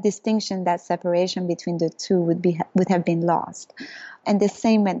 that distinction, that separation between the two would have been lost. And the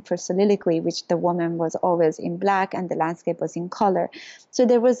same went for soliloquy, which the woman was always in black and the landscape was in color. So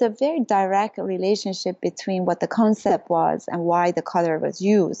there was a very direct relationship between what the concept was and why the color was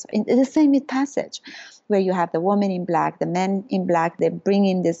used. In the same with Passage, where you have the woman in black, the men in black, they bring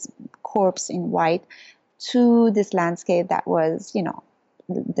in this corpse in white to this landscape that was,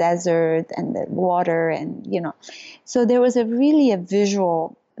 the desert and the water and, So there was really a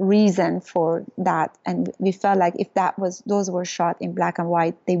visual reason for that, and we felt like if those were shot in black and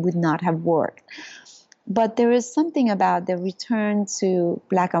white, they would not have worked. But there is something about the return to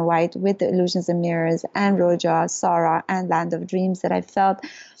black and white with the Illusions and Mirrors and Roja, Sarah, and Land of Dreams that I felt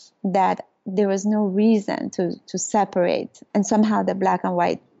that there was no reason to separate, and somehow the black and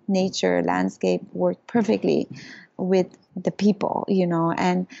white nature landscape worked perfectly with the people,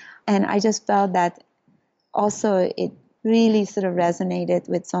 and I just felt that also it really sort of resonated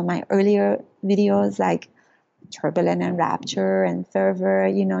with some of my earlier videos like Turbulent and Rapture and Fervor,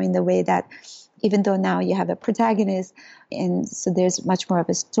 in the way that even though now you have a protagonist and so there's much more of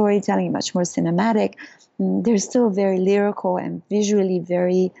a storytelling, much more cinematic, there's still very lyrical and visually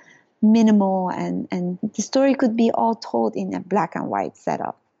very minimal, and the story could be all told in a black and white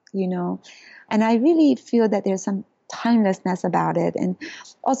setup, and I really feel that there's some timelessness about it. And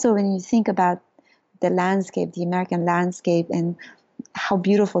also when you think about the landscape, the American landscape, and how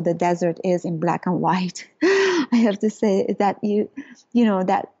beautiful the desert is in black and white, I have to say that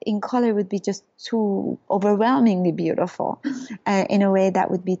that in color would be just too overwhelmingly beautiful, in a way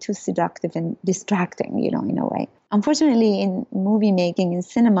that would be too seductive and distracting, in a way. Unfortunately, in movie making, in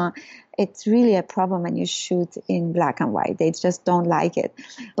cinema, it's really a problem when you shoot in black and white. They just don't like it.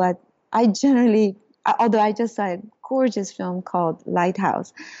 But I generally, although I just saw a gorgeous film called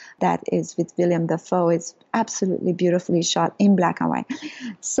Lighthouse that is with William Dafoe. It's absolutely beautifully shot in black and white.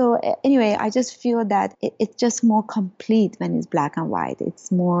 So anyway, I just feel that it's just more complete when it's black and white.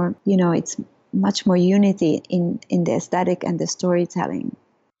 It's more, it's much more unity in the aesthetic and the storytelling.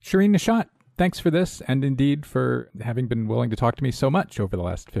 Shirin Neshat, thanks for this, and indeed for having been willing to talk to me so much over the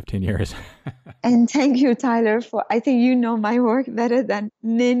last 15 years. And thank you, Tyler, I think you know my work better than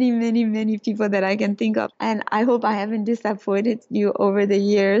many, many, many people that I can think of. And I hope I haven't disappointed you over the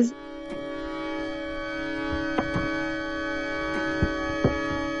years.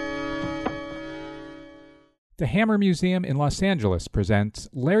 The Hammer Museum in Los Angeles presents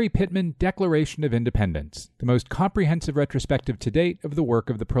Larry Pittman Declaration of Independence, the most comprehensive retrospective to date of the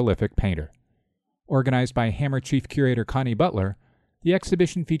work of the prolific painter. Organized by Hammer Chief Curator Connie Butler, the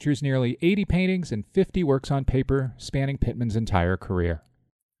exhibition features nearly 80 paintings and 50 works on paper spanning Pittman's entire career.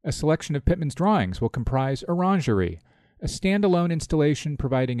 A selection of Pittman's drawings will comprise Orangerie, a standalone installation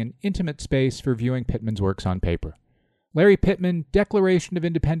providing an intimate space for viewing Pittman's works on paper. Larry Pittman Declaration of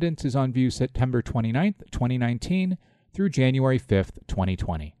Independence is on view September 29th, 2019 through January 5th,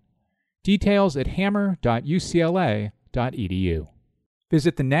 2020. Details at hammer.ucla.edu.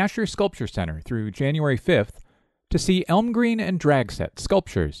 Visit the Nasher Sculpture Center through January 5th to see Elmgreen and Dragset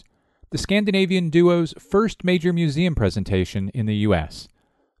Sculptures, the Scandinavian duo's first major museum presentation in the U.S.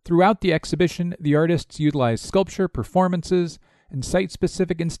 Throughout the exhibition, the artists utilize sculpture performances and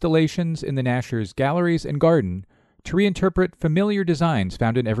site-specific installations in the Nasher's galleries and garden to reinterpret familiar designs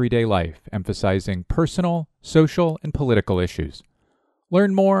found in everyday life, emphasizing personal, social, and political issues.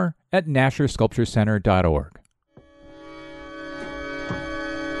 Learn more at NasherSculptureCenter.org.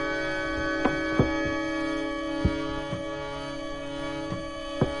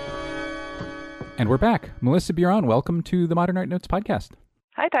 And we're back. Melissa Buron, welcome to the Modern Art Notes podcast.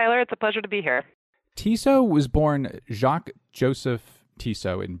 Hi, Tyler. It's a pleasure to be here. Tissot was born Jacques-Joseph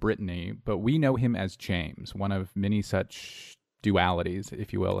Tissot in Brittany, but we know him as James, one of many such dualities,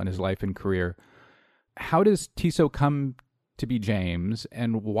 if you will, in his life and career. How does Tissot come to be James,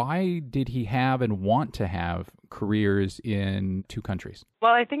 and why did he have and want to have careers in two countries?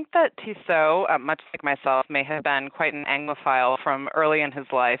 Well, I think that Tissot, much like myself, may have been quite an Anglophile from early in his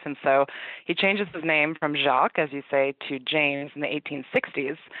life, and so he changes his name from Jacques, as you say, to James in the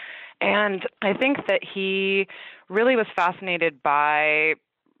 1860s. And I think that he really was fascinated by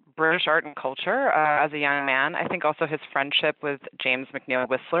British art and culture as a young man. I think also his friendship with James McNeill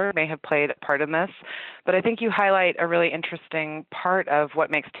Whistler may have played a part in this. But I think you highlight a really interesting part of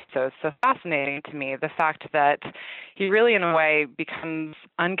what makes Tissot so fascinating to me, the fact that he really, in a way, becomes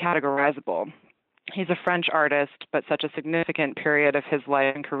uncategorizable. He's a French artist, but such a significant period of his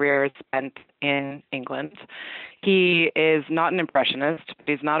life and career is spent in England. He is not an impressionist, but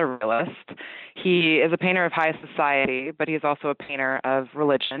he's not a realist. He is a painter of high society, but he's also a painter of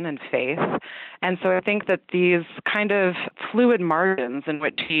religion and faith. And so I think that these kind of fluid margins in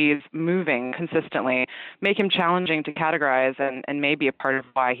which he's moving consistently make him challenging to categorize and maybe a part of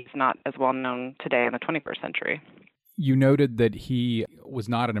why he's not as well known today in the 21st century. You noted that he was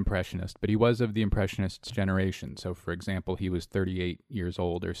not an Impressionist, but he was of the Impressionists' generation. So, for example, he was 38 years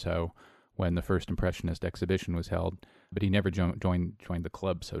old or so when the first Impressionist exhibition was held, but he never joined the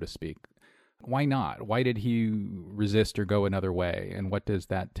club, so to speak. Why not? Why did he resist or go another way? And what does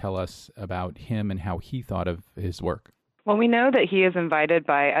that tell us about him and how he thought of his work? Well, we know that he is invited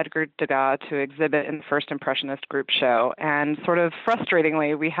by Edgar Degas to exhibit in the first Impressionist group show, and sort of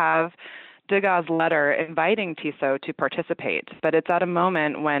frustratingly, we have Degas' letter inviting Tissot to participate, but it's at a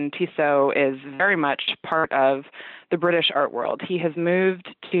moment when Tissot is very much part of the British art world. He has moved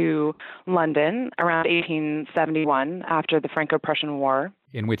to London around 1871 after the Franco-Prussian War.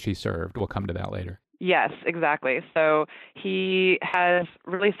 In which he served. We'll come to that later. Yes, exactly. So he has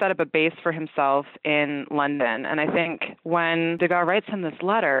really set up a base for himself in London. And I think when Degas writes him this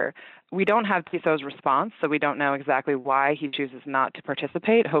letter, we don't have Tissot's response, so we don't know exactly why he chooses not to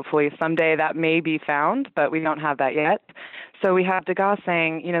participate. Hopefully someday that may be found, but we don't have that yet. So we have Degas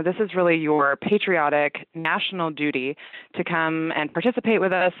saying, this is really your patriotic national duty to come and participate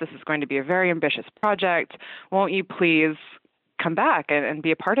with us. This is going to be a very ambitious project. Won't you please come back and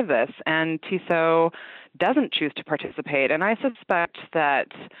be a part of this? And Tissot doesn't choose to participate. And I suspect that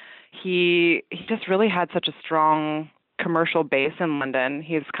he just really had such a strong commercial base in London.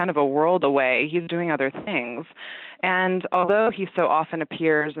 He's kind of a world away. He's doing other things. And although he so often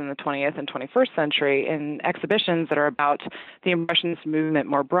appears in the 20th and 21st century in exhibitions that are about the Impressionist movement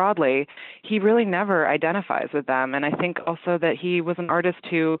more broadly, he really never identifies with them. And I think also that he was an artist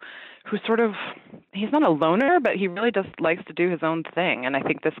who sort of, he's not a loner, but he really just likes to do his own thing. And I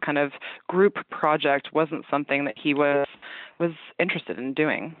think this kind of group project wasn't something that he was interested in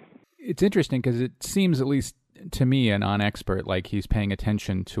doing. It's interesting because it seems, at least to me, a non-expert, like he's paying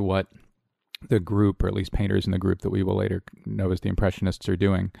attention to what the group, or at least painters in the group that we will later know as the Impressionists, are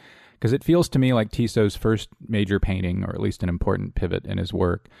doing. Because it feels to me like Tissot's first major painting, or at least an important pivot in his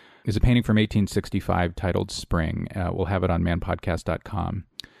work, is a painting from 1865 titled Spring. We'll have it on manpodcast.com.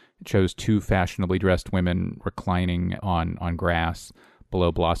 It shows two fashionably dressed women reclining on grass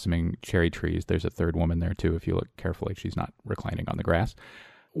below blossoming cherry trees. There's a third woman there too, if you look carefully. She's not reclining on the grass.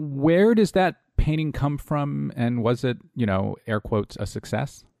 Where does that painting come from, and was it, air quotes, a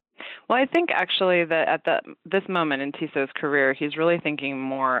success? Well, I think actually that at this moment in Tissot's career, he's really thinking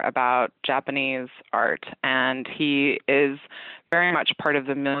more about Japanese art, and he is very much part of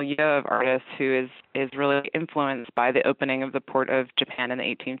the milieu of artists who is really influenced by the opening of the port of Japan in the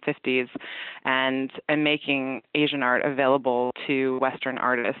 1850s and making Asian art available to Western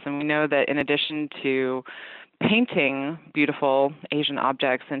artists. And we know that in addition to painting beautiful Asian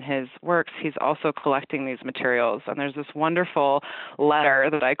objects in his works, he's also collecting these materials. And there's this wonderful letter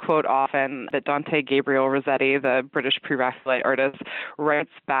that I quote often that Dante Gabriel Rossetti, the British Pre-Raphaelite artist,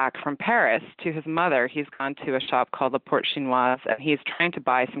 writes back from Paris to his mother. He's gone to a shop called La Porte Chinoise, and he's trying to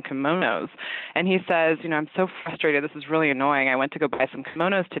buy some kimonos. And he says, I'm so frustrated. This is really annoying. I went to go buy some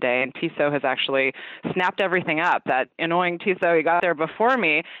kimonos today, and Tissot has actually snapped everything up. That annoying Tissot, he got there before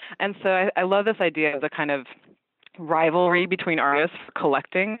me. And so I love this idea of the kind of rivalry between artists for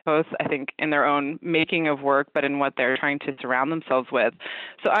collecting, both I think in their own making of work, but in what they're trying to surround themselves with.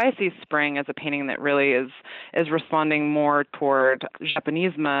 So I see Spring as a painting that really is responding more toward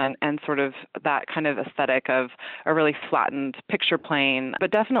Japanisme and sort of that kind of aesthetic of a really flattened picture plane.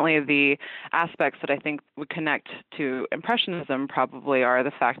 But definitely the aspects that I think would connect to Impressionism probably are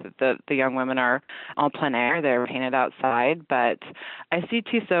the fact that the young women are en plein air, they're painted outside. But I see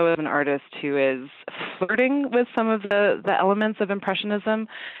Tissot as an artist who is flirting with some of the elements of Impressionism.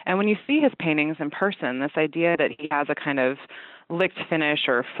 And when you see his paintings in person, this idea that he has a kind of licked finish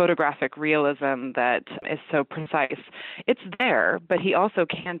or photographic realism that is so precise, it's there, but he also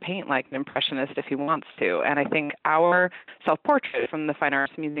can paint like an Impressionist if he wants to. And I think our self-portrait from the Fine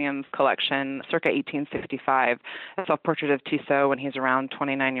Arts Museum's collection, circa 1865, a self-portrait of Tissot when he's around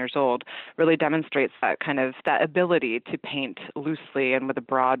 29 years old, really demonstrates that ability to paint loosely and with a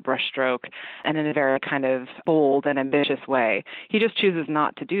broad brushstroke and in a very kind of bold and ambitious way. He just chooses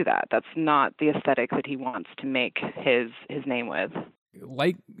not to do that. That's not the aesthetic that he wants to make his name with.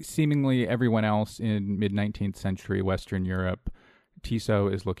 Like seemingly everyone else in mid-19th century Western Europe,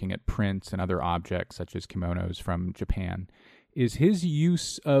 Tissot is looking at prints and other objects such as kimonos from Japan. Is his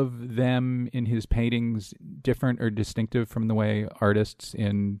use of them in his paintings different or distinctive from the way artists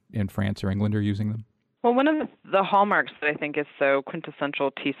in France or England are using them? Well, one of the hallmarks that I think is so quintessential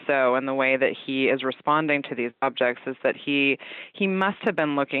Tissot and the way that he is responding to these objects is that he must have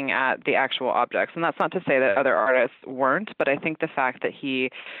been looking at the actual objects. And that's not to say that other artists weren't, but I think the fact that he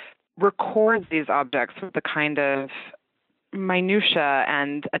records these objects with the kind of minutia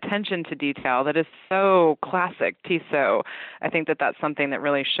and attention to detail that is so classic Tissot. I think that that's something that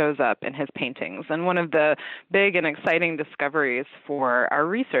really shows up in his paintings. And one of the big and exciting discoveries for our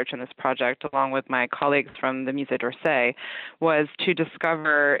research in this project, along with my colleagues from the Musée d'Orsay, was to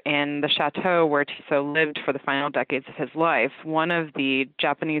discover in the chateau where Tissot lived for the final decades of his life, one of the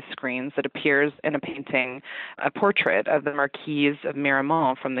Japanese screens that appears in a painting, a portrait of the Marquise of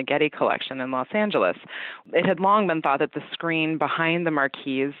Miramont from the Getty collection in Los Angeles. It had long been thought that the screen behind the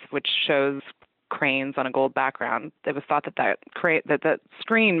Marquise, which shows cranes on a gold background, it was thought that that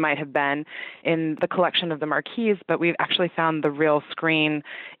screen might have been in the collection of the Marquise, but we've actually found the real screen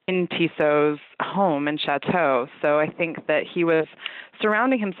in Tissot's home and chateau. So I think that he was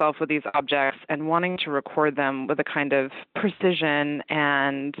surrounding himself with these objects and wanting to record them with a kind of precision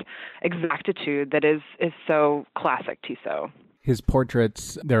and exactitude that is so classic Tissot. His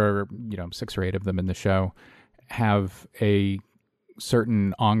portraits, there are 6 or 8 of them in the show, have a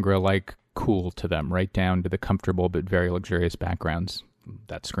certain Ingres-like cool to them, right down to the comfortable but very luxurious backgrounds,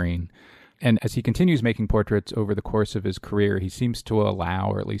 that screen. And as he continues making portraits over the course of his career, he seems to allow,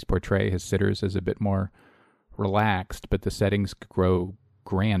 or at least portray, his sitters as a bit more relaxed, but the settings grow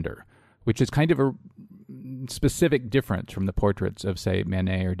grander, which is kind of a specific difference from the portraits of, say,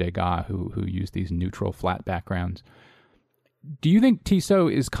 Manet or Degas, who use these neutral, flat backgrounds. Do you think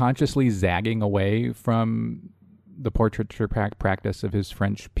Tissot is consciously zagging away from the portraiture practice of his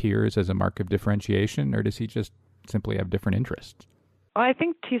French peers as a mark of differentiation, or does he just simply have different interests? Well, I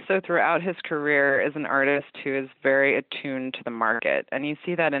think Tissot throughout his career is an artist who is very attuned to the market. And you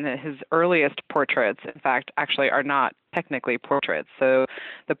see that in his earliest portraits, in fact, actually are not technically portraits. So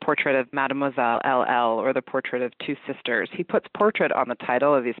the portrait of Mademoiselle LL or the portrait of two sisters, he puts portrait on the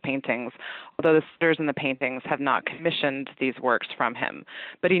title of these paintings, although the sisters in the paintings have not commissioned these works from him.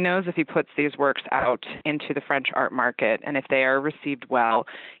 But he knows if he puts these works out into the French art market and if they are received well,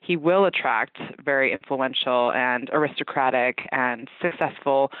 he will attract very influential and aristocratic and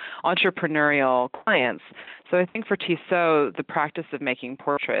successful entrepreneurial clients. So I think for Tissot, the practice of making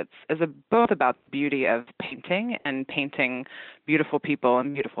portraits is both about the beauty of painting and painting beautiful people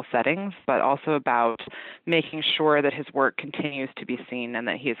in beautiful settings, but also about making sure that his work continues to be seen and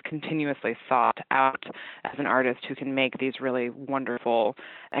that he is continuously sought out as an artist who can make these really wonderful,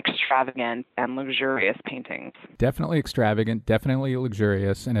 extravagant, and luxurious paintings. Definitely extravagant, definitely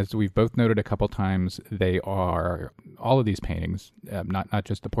luxurious, and as we've both noted a couple times, they are, all of these paintings, not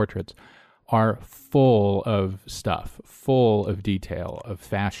just the portraits, are full of stuff, full of detail, of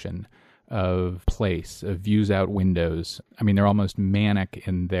fashion, of place, of views out windows. I mean, they're almost manic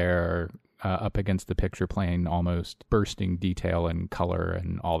in their up against the picture plane, almost bursting detail and color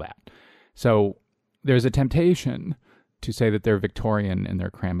and all that. So there's a temptation to say that they're Victorian in their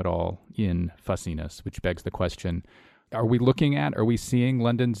cram-it-all-in fussiness, which begs the question, are we seeing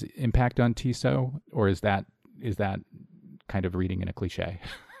London's impact on Tissot, or is that kind of reading in a cliche?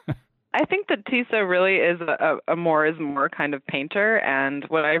 I think that Tissot really is a more is more kind of painter, and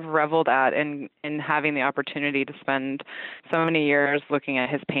what I've reveled at in having the opportunity to spend so many years looking at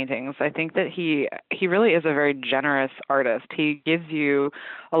his paintings, I think that he really is a very generous artist. He gives you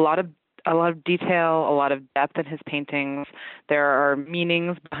a lot of detail, a lot of depth in his paintings. There are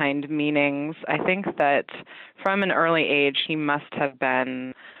meanings behind meanings. I think that from an early age, he must have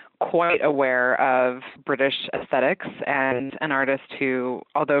been quite aware of British aesthetics and an artist who,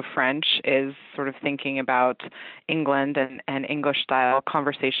 although French, is sort of thinking about England and English style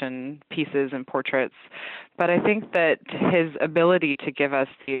conversation pieces and portraits. But I think that his ability to give us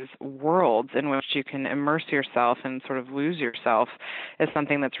these worlds in which you can immerse yourself and sort of lose yourself is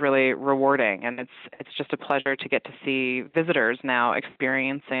something that's really rewarding. And it's just a pleasure to get to see visitors now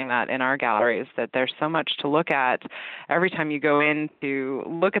experiencing that in our galleries, that there's so much to look at. Every time you go in to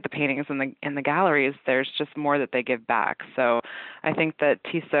look at the paintings in the galleries, there's just more that they give back. So I think that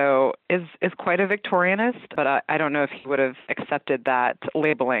Tissot is quite a Victorianist, but I don't know if he would have accepted that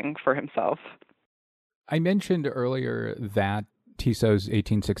labeling for himself. I mentioned earlier that Tissot's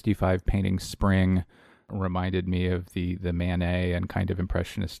 1865 painting Spring reminded me of the Manet and kind of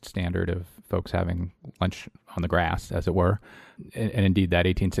impressionist standard of folks having lunch on the grass, as it were. And indeed, that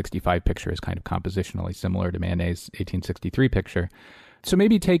 1865 picture is kind of compositionally similar to Manet's 1863 picture. So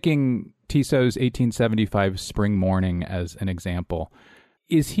maybe taking Tissot's 1875 Spring Morning as an example.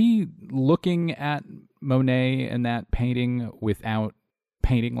 Is he looking at Monet and that painting without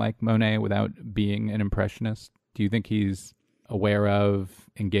painting like Monet, without being an impressionist? Do you think he's aware of,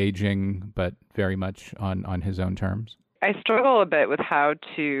 engaging, but very much on his own terms? I struggle a bit with how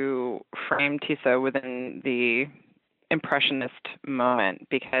to frame Tissot within the impressionist moment,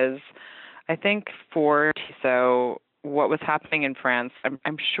 because I think for Tissot, what was happening in France,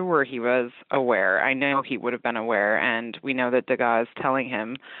 I'm sure he was aware. I know he would have been aware, and we know that Degas is telling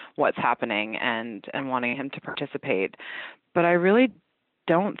him what's happening and wanting him to participate. But I really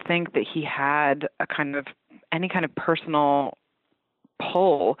don't think that he had any kind of personal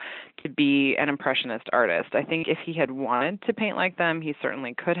pull to be an impressionist artist. I think if he had wanted to paint like them, he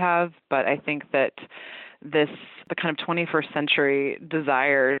certainly could have, but I think that the kind of 21st century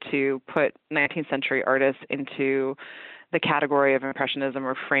desire to put 19th century artists into the category of Impressionism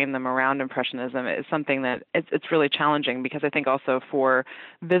or frame them around Impressionism is something that it's really challenging, because I think also for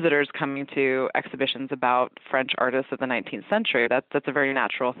visitors coming to exhibitions about French artists of the 19th century, that's a very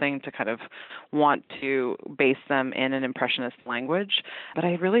natural thing to kind of want to base them in an Impressionist language. But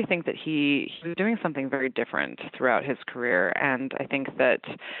I really think that he was doing something very different throughout his career, and I think that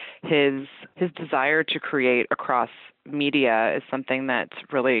his desire to create across media is something that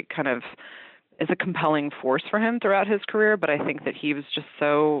really kind of is a compelling force for him throughout his career. But I think that he was just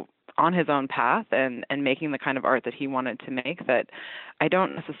so on his own path and making the kind of art that he wanted to make that I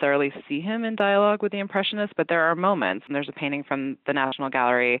don't necessarily see him in dialogue with the Impressionists, but there are moments. And there's a painting from the National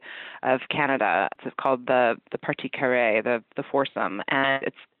Gallery of Canada. It's called the Partie Carrée, the foursome. And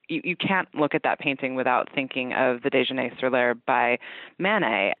you can't look at that painting without thinking of the Déjeuner sur l'herbe by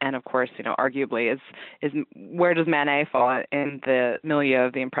Manet. And of course, arguably is where does Manet fall in the milieu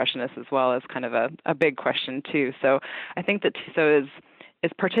of the Impressionists as well, is kind of a big question too. So I think that Tissot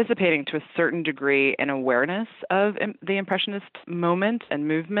is participating to a certain degree in awareness of the Impressionist moment and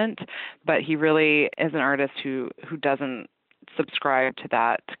movement, but he really is an artist who doesn't subscribe to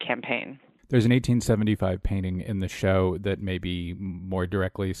that campaign. There's an 1875 painting in the show that maybe more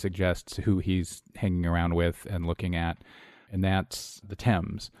directly suggests who he's hanging around with and looking at, and that's the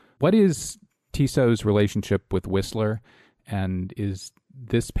Thames. What is Tissot's relationship with Whistler, and is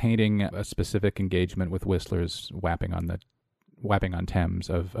this painting a specific engagement with Whistler's Wapping on Thames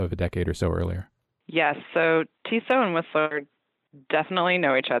of a decade or so earlier? Yes, so Tissot and Whistler definitely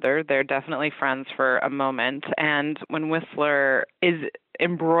know each other. They're definitely friends for a moment. And when Whistler is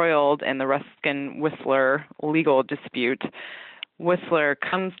embroiled in the Ruskin-Whistler legal dispute, Whistler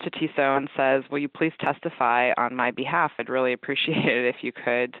comes to Tissot and says, will you please testify on my behalf? I'd really appreciate it if you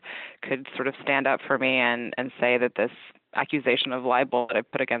could sort of stand up for me and say that this accusation of libel that I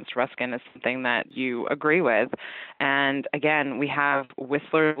put against Ruskin is something that you agree with. And again, we have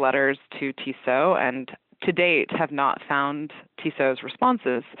Whistler's letters to Tissot, and to date have not found Tissot's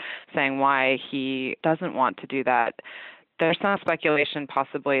responses saying why he doesn't want to do that. There's some speculation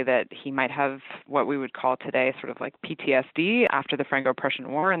possibly that he might have what we would call today sort of like PTSD after the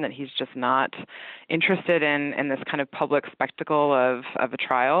Franco-Prussian War, and that he's just not interested in this kind of public spectacle of a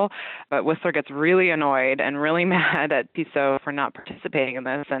trial. But Whistler gets really annoyed and really mad at Tissot for not participating in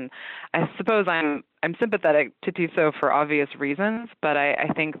this. And I suppose I'm sympathetic to Tissot for obvious reasons, but I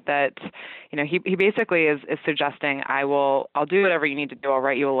think that, he basically is suggesting I'll do whatever you need to do. I'll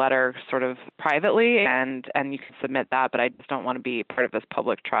write you a letter sort of privately and you can submit that, but I just don't want to be part of this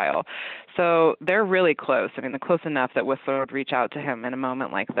public trial. So they're really close. I mean, they're close enough that Whistler would reach out to him in a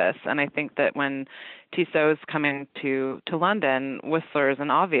moment like this. And I think that when Tissot is coming to London, Whistler is an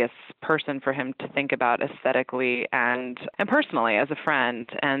obvious person for him to think about aesthetically and personally as a friend.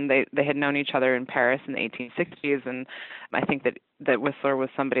 And they had known each other in Paris in the 1860s, and I think that Whistler was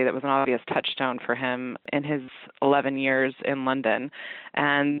somebody that was an obvious touchstone for him in his 11 years in London.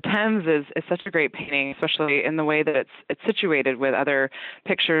 And Thames is such a great painting, especially in the way that it's situated with other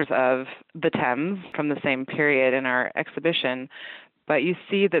pictures of the Thames from the same period in our exhibition. But you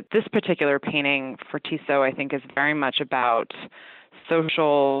see that this particular painting for Tissot, I think, is very much about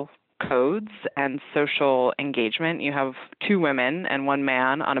social codes and social engagement. You have two women and one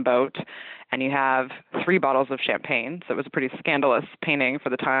man on a boat, and you have 3 bottles of champagne. So it was a pretty scandalous painting for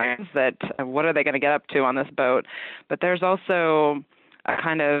the times, that what are they going to get up to on this boat? But there's also a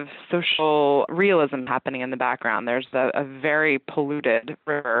kind of social realism happening in the background. There's a very polluted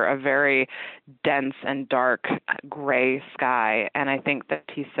river, a very dense and dark gray sky. And I think that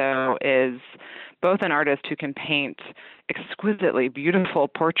Tissot is both an artist who can paint exquisitely beautiful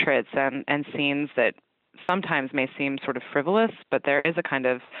portraits and scenes that sometimes may seem sort of frivolous, but there is a kind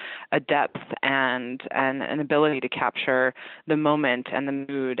of a depth and an ability to capture the moment and the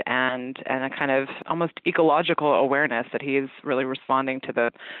mood and a kind of almost ecological awareness that he is really responding to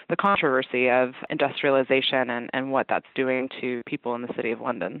the controversy of industrialization and what that's doing to people in the city of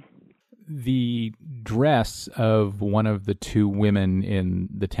London. The dress of one of the two women in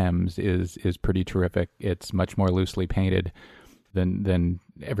the Thames is pretty terrific. It's much more loosely painted than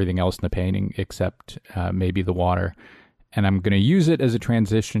everything else in the painting, except maybe the water. And I'm going to use it as a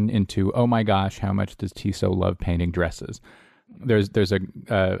transition into, oh my gosh, how much does Tissot love painting dresses? There's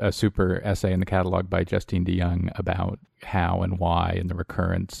a super essay in the catalog by Justine de Young about how and why and the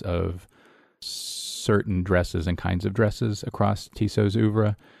recurrence of certain dresses and kinds of dresses across Tissot's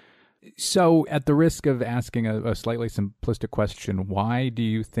oeuvre. So, at the risk of asking a slightly simplistic question, why do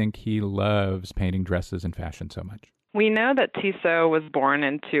you think he loves painting dresses and fashion so much? We know that Tissot was born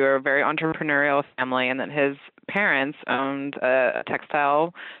into a very entrepreneurial family and that his parents owned a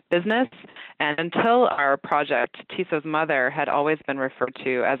textile business. And until our project, Tissot's mother had always been referred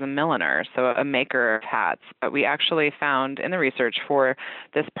to as a milliner, so a maker of hats. But we actually found in the research for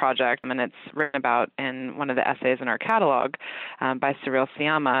this project, and it's written about in one of the essays in our catalog by Cyril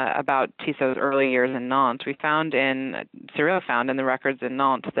Siama about Tissot's early years in Nantes, Cyril found in the records in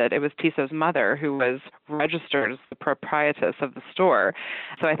Nantes that it was Tissot's mother who was registered as the proprietress of the store.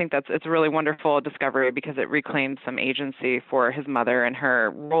 So I think it's a really wonderful discovery because it reclaimed some agency for his mother and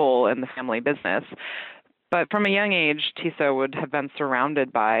her role in the family business. But from a young age, Tissot would have been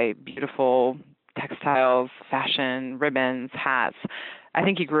surrounded by beautiful textiles, fashion, ribbons, hats. I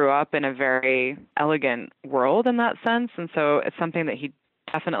think he grew up in a very elegant world in that sense, and so it's something that he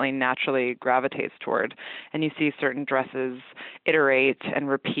definitely naturally gravitates toward. And you see certain dresses iterate and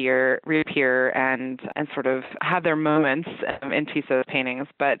reappear and sort of have their moments in Tissot's paintings.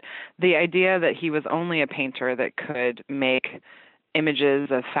 But the idea that he was only a painter that could make images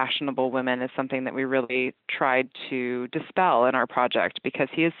of fashionable women is something that we really tried to dispel in our project, because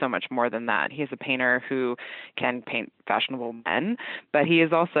he is so much more than that. He is a painter who can paint fashionable men, but he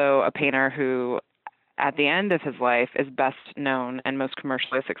is also a painter who at the end of his life is best known and most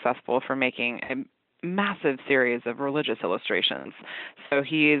commercially successful for making a massive series of religious illustrations. So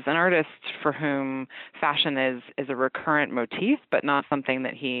he is an artist for whom fashion is a recurrent motif, but not something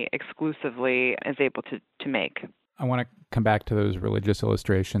that he exclusively is able to make. I want to come back to those religious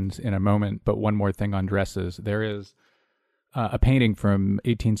illustrations in a moment, but one more thing on dresses. There is a painting from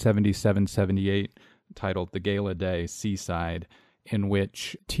 1877-78 titled The Gala Day, Seaside, in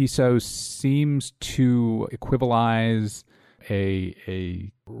which Tissot seems to equivalize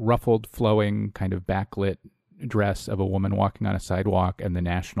a ruffled, flowing, kind of backlit dress of a woman walking on a sidewalk and the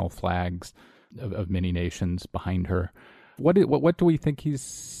national flags of many nations behind her. What do we think he's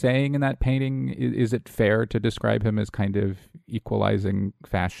saying in that painting? Is it fair to describe him as kind of equalizing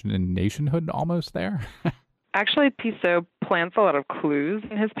fashion and nationhood almost there? Actually, Tissot plants a lot of clues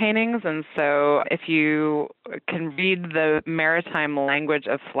in his paintings, and so if you can read the maritime language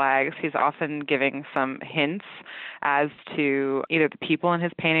of flags, he's often giving some hints as to either the people in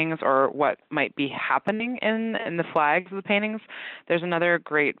his paintings or what might be happening in the flags of the paintings. There's another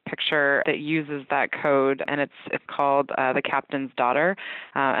great picture that uses that code, and it's called The Captain's Daughter,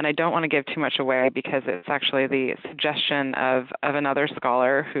 and I don't want to give too much away because it's actually the suggestion of another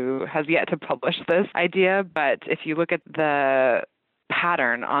scholar who has yet to publish this idea. But if you look at the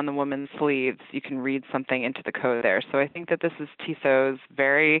pattern on the woman's sleeves, you can read something into the code there. So I think that this is Tissot's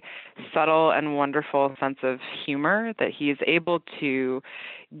very subtle and wonderful sense of humor, that he is able to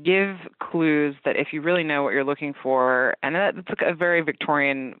give clues that if you really know what you're looking for, and that's a very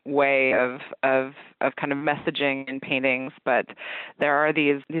Victorian way of kind of messaging in paintings, but there are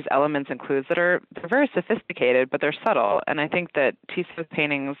these elements and clues they're very sophisticated, but they're subtle. And I think that Tissot's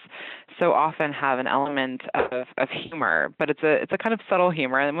paintings so often have an element of humor, but it's a kind of subtle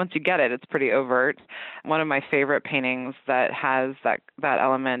humor, and once you get it, it's pretty overt. One of my favorite paintings that has that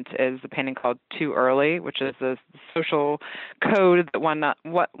element is the painting called Too Early, which is a social code that one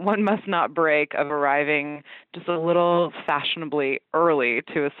must not break, of arriving just a little fashionably early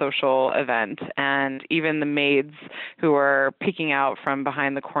to a social event. And even the maids who are peeking out from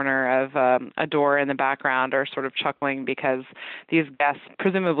behind the corner of a door in the background are sort of chuckling because these guests,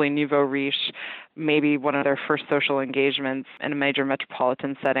 presumably nouveau riche, maybe one of their first social engagements in a major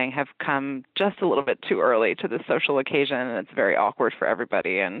metropolitan setting, have come just a little bit too early to the social occasion, and it's very awkward for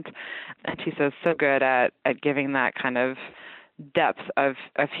everybody. And Tissot is so good at giving that kind of depth of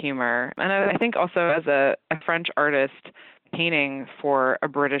humor. And I think also as a French artist, painting for a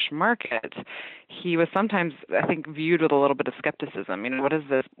British market, he was sometimes, I think, viewed with a little bit of skepticism. What is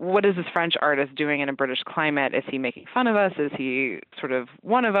this? What is this French artist doing in a British climate? Is he making fun of us? Is he sort of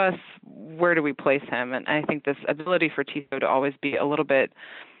one of us? Where do we place him? And I think this ability for Tissot to always be a little bit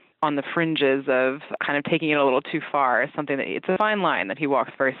on the fringes of kind of taking it a little too far is something that it's a fine line that he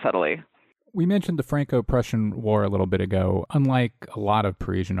walks very subtly. We mentioned the Franco-Prussian War a little bit ago. Unlike a lot of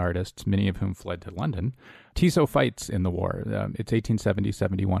Parisian artists, many of whom fled to London, Tissot fights in the war. It's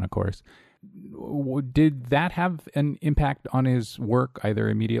 1870-71, of course. Did that have an impact on his work, either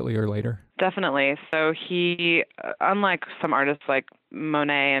immediately or later? Definitely. So he, unlike some artists like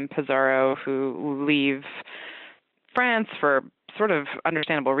Monet and Pissarro who leave France for sort of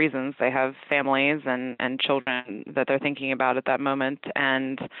understandable reasons. They have families and children that they're thinking about at that moment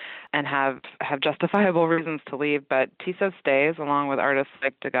and have justifiable reasons to leave. But Tissot stays along with artists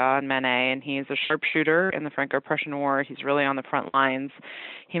like Degas and Manet, and he's a sharpshooter in the Franco-Prussian War. He's really on the front lines.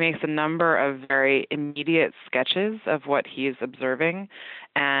 He makes a number of very immediate sketches of what he's observing.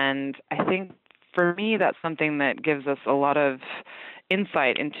 And I think for me, that's something that gives us a lot of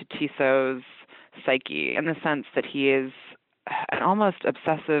insight into Tissot's psyche in the sense that he is an almost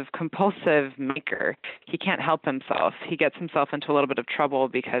obsessive compulsive maker. He can't help himself. He gets himself into a little bit of trouble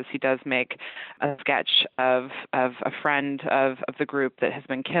because he does make a sketch of a friend of the group that has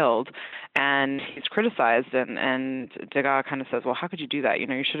been killed, and he's criticized, and Degas kind of says, well, how could you do that? You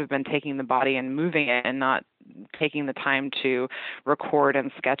should have been taking the body and moving it and not taking the time to record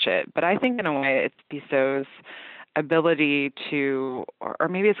and sketch it. But I think in a way it's Tissot's ability to, or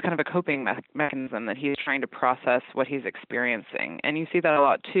maybe it's kind of a coping mechanism that he's trying to process what he's experiencing. And you see that a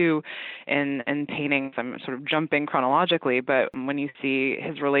lot too in paintings. I'm sort of jumping chronologically, but when you see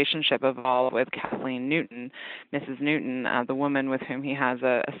his relationship evolve with Kathleen Newton, Mrs. Newton, the woman with whom he has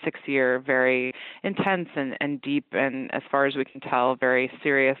a 6-year, very intense and deep, and as far as we can tell, very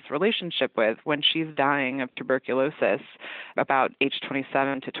serious relationship with, when she's dying of tuberculosis, about age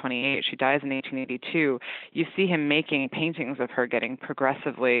 27 to 28, she dies in 1882, you see him making paintings of her getting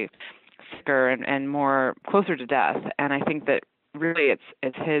progressively sicker and more closer to death. And I think that really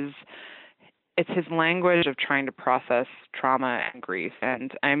it's his language of trying to process trauma and grief.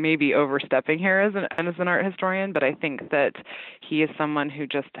 And I may be overstepping here as an art historian, but I think that he is someone who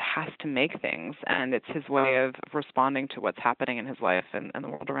just has to make things, and it's his way of responding to what's happening in his life and the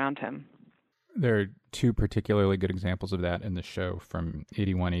world around him. There are two particularly good examples of that in the show from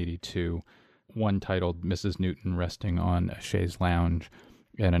 81-82. One titled Mrs. Newton Resting on a Chaise Lounge,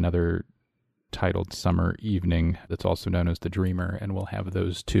 and another titled Summer Evening that's also known as The Dreamer, and we'll have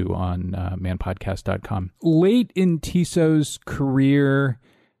those two on manpodcast.com. Late in Tissot's career,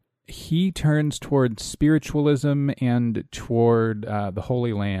 he turns toward spiritualism and toward the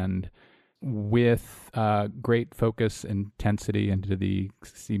Holy Land with great focus, intensity, and to the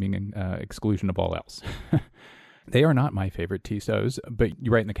seeming exclusion of all else. They are not my favorite Tissots, but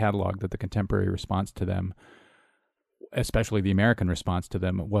you write in the catalog that the contemporary response to them, especially the American response to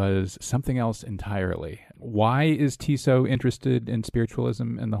them, was something else entirely. Why is Tissot interested in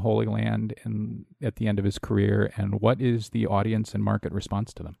spiritualism in the Holy Land at the end of his career, and what is the audience and market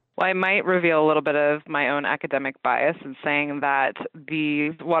response to them? Well, I might reveal a little bit of my own academic bias in saying that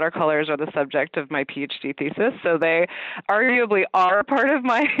these watercolors are the subject of my PhD thesis, so they arguably are part of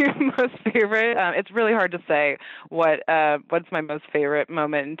my most favorite. It's really hard to say what's my most favorite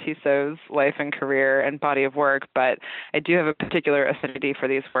moment in Tissot's life and career and body of work, but I do have a particular affinity for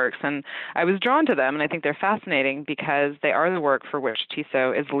these works, and I was drawn to them, and I think they're fascinating because they are the work for which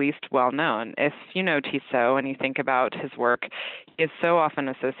Tissot is least well known. If you know Tissot and you think about his work, he is so often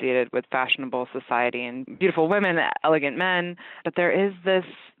associated with fashionable society and beautiful women, elegant men, but there is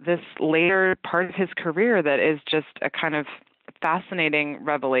this later part of his career that is just a kind of fascinating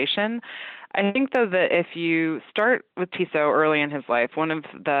revelation. I think, though, that if you start with Tissot early in his life, one of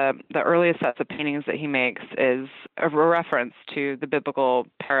the earliest sets of paintings that he makes is a reference to the biblical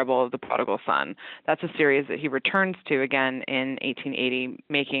parable of the prodigal son. That's a series that he returns to again in 1880,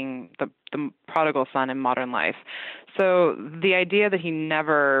 making the prodigal son in modern life. So the idea that he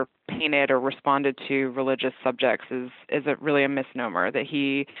never painted or responded to religious subjects is really a misnomer, that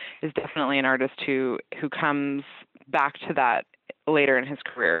he is definitely an artist who comes back to that later in his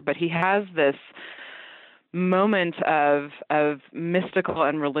career. But he has this moment of mystical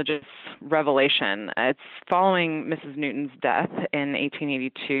and religious revelation. It's following Mrs. Newton's death in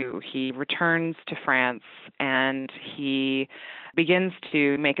 1882. He returns to France and he begins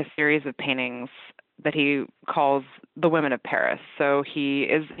to make a series of paintings that he calls the women of Paris. So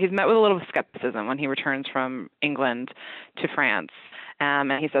he's met with a little skepticism when he returns from England to France.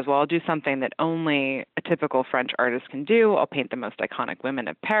 And he says, well, I'll do something that only a typical French artist can do. I'll paint the most iconic women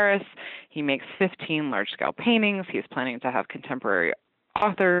of Paris. He makes 15 large-scale paintings. He's planning to have contemporary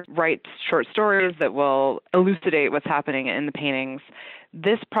authors write short stories that will elucidate what's happening in the paintings.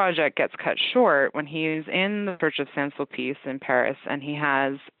 This project gets cut short when he's in the Church of Saint-Sulpice in Paris, and he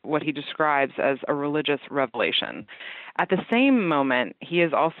has what he describes as a religious revelation. At the same moment, he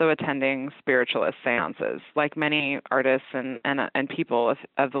is also attending spiritualist seances. Like many artists and people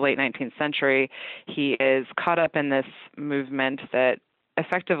of the late 19th century, he is caught up in this movement that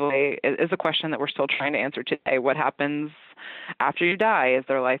effectively is a question that we're still trying to answer today. What happens after you die? Is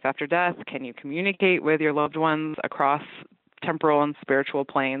there life after death? Can you communicate with your loved ones across temporal and spiritual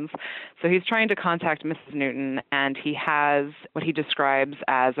planes? So he's trying to contact Mrs. Newton, and he has what he describes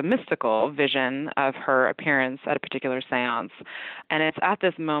as a mystical vision of her appearance at a particular seance. And it's at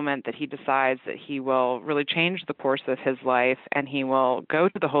this moment that he decides that he will really change the course of his life, and he will go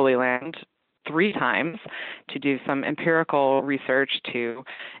to the Holy Land 3 times to do some empirical research to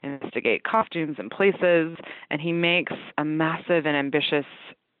investigate costumes and places, and he makes a massive and ambitious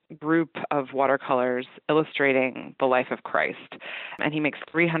group of watercolors illustrating the life of Christ. And he makes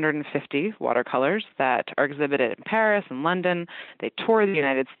 350 watercolors that are exhibited in Paris and London. They tour the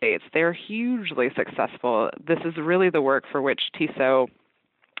United States. They're hugely successful. This is really the work for which Tissot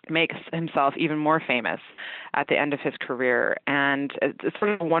makes himself even more famous at the end of his career. And it's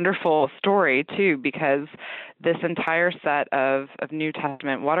sort of a wonderful story, too, because this entire set of New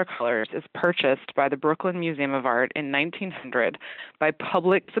Testament watercolors is purchased by the Brooklyn Museum of Art in 1900 by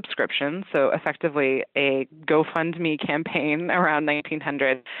public subscription, so effectively a GoFundMe campaign around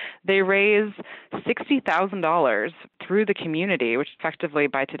 1900. They raise $60,000 through the community, which effectively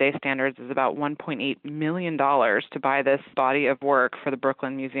by today's standards is about $1.8 million to buy this body of work for the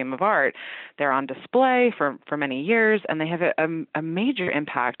Brooklyn Museum of Art. They're on display for many years, and they have a major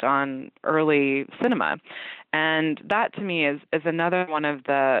impact on early cinema. And that, to me, is another one of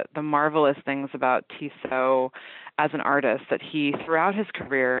the marvelous things about Tissot as an artist, that he, throughout his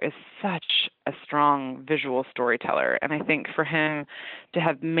career, is such a strong visual storyteller. And I think for him to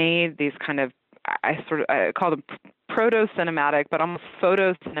have made these kind of, I call them proto-cinematic, but almost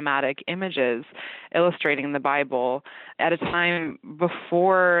photo-cinematic images illustrating the Bible at a time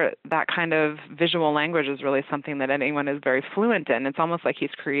before that kind of visual language is really something that anyone is very fluent in. It's almost like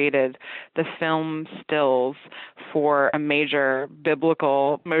he's created the film stills for a major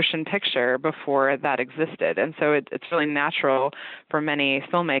biblical motion picture before that existed. And so it's really natural for many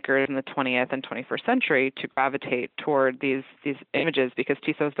filmmakers in the 20th and 21st century to gravitate toward these images, because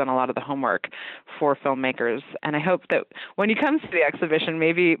Tissot's done a lot of the homework for filmmakers. And I hope that when he comes to the exhibition,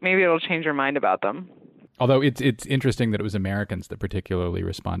 maybe it'll change your mind about them. Although it's interesting that it was Americans that particularly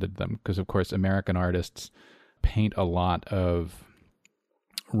responded to them, because, of course, American artists paint a lot of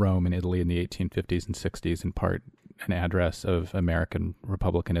Rome and Italy in the 1850s and 60s, in part an address of American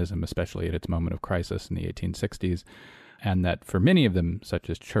republicanism, especially at its moment of crisis in the 1860s, and that for many of them, such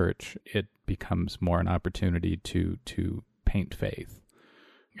as church, it becomes more an opportunity to paint faith.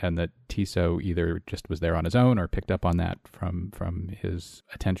 And that Tissot either just was there on his own or picked up on that from his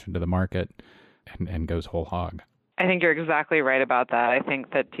attention to the market and goes whole hog. I think you're exactly right about that. I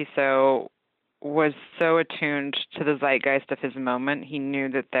think that Tissot was so attuned to the zeitgeist of his moment. He knew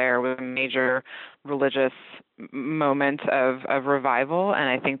that there was a major religious moment of revival, and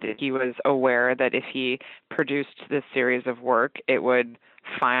I think that he was aware that if he produced this series of work, it would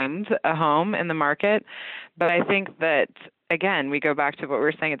find a home in the market. But I think that, again, we go back to what we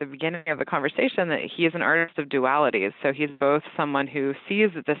were saying at the beginning of the conversation, that he is an artist of dualities. So he's both someone who sees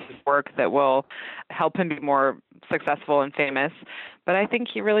that this is work that will help him be more successful and famous, but I think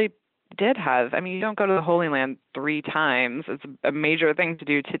he really did have, you don't go to the Holy Land 3 times. It's a major thing to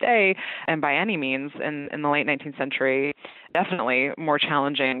do today, and by any means in the late 19th century, definitely more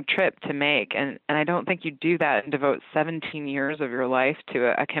challenging trip to make. And I don't think you do that and devote 17 years of your life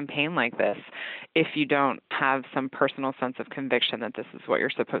to a campaign like this if you don't have some personal sense of conviction that this is what you're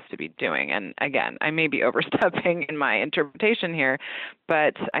supposed to be doing. And again, I may be overstepping in my interpretation here,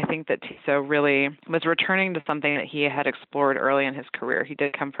 but I think that Tissot really was returning to something that he had explored early in his career. He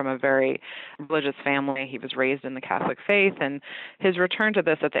did come from a very religious family. He was raised in the Catholic faith, and his return to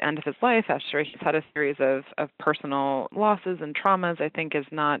this at the end of his life, after he's had a series of personal losses and traumas, I think is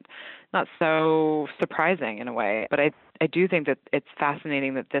not so surprising in a way. But I do think that it's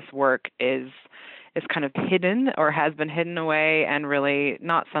fascinating that this work is kind of hidden, or has been hidden away, and really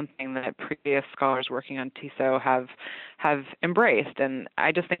not something that previous scholars working on Tissot have embraced. And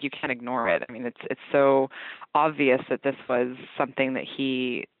I just think you can't ignore it. It's so obvious that this was something that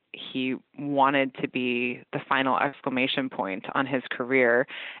he he wanted to be the final exclamation point on his career,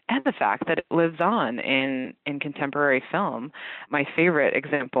 and the fact that it lives on in contemporary film. My favorite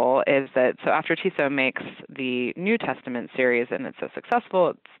example is that, so after Tissot makes the New Testament series and it's so successful,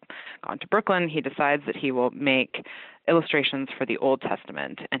 it's gone to Brooklyn, he decides that he will make illustrations for the Old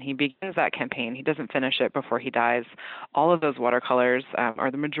Testament, and he begins that campaign. He doesn't finish it before he dies. All of those watercolors,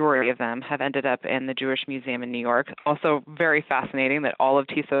 or the majority of them, have ended up in the Jewish Museum in New York. Also very fascinating that all of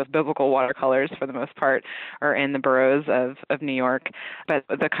Tissot's biblical watercolors, for the most part, are in the boroughs of New York. But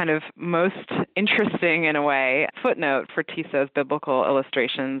the kind of most interesting, in a way, footnote for Tissot's biblical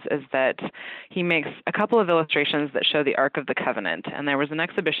illustrations is that he makes a couple of illustrations that show the Ark of the Covenant, and there was an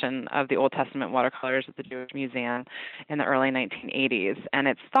exhibition of the Old Testament watercolors at the Jewish Museum in the early 1980s, and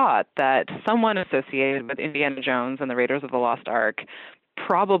it's thought that someone associated with Indiana Jones and the Raiders of the Lost Ark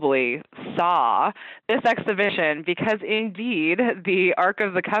probably saw this exhibition, because indeed the Ark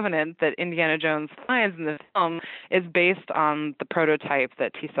of the Covenant that Indiana Jones finds in the film is based on the prototype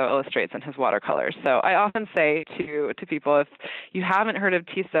that Tissot illustrates in his watercolors. So I often say to people, if you haven't heard of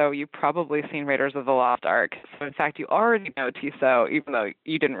Tissot, you've probably seen Raiders of the Lost Ark. So in fact, you already know Tissot, even though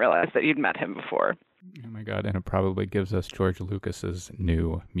you didn't realize that you'd met him before. Oh my God, and it probably gives us George Lucas's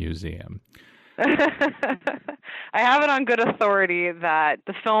new museum. I have it on good authority that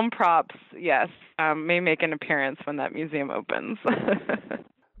the film props, yes, may make an appearance when that museum opens.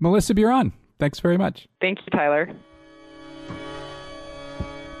 Melissa Buron, thanks very much. Thank you, Tyler.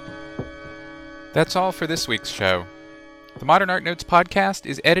 That's all for this week's show. The Modern Art Notes podcast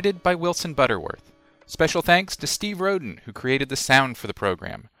is edited by Wilson Butterworth. Special thanks to Steve Roden, who created the sound for the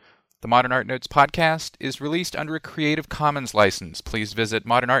program. The Modern Art Notes podcast is released under a Creative Commons license. Please visit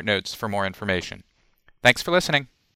Modern Art Notes for more information. Thanks for listening.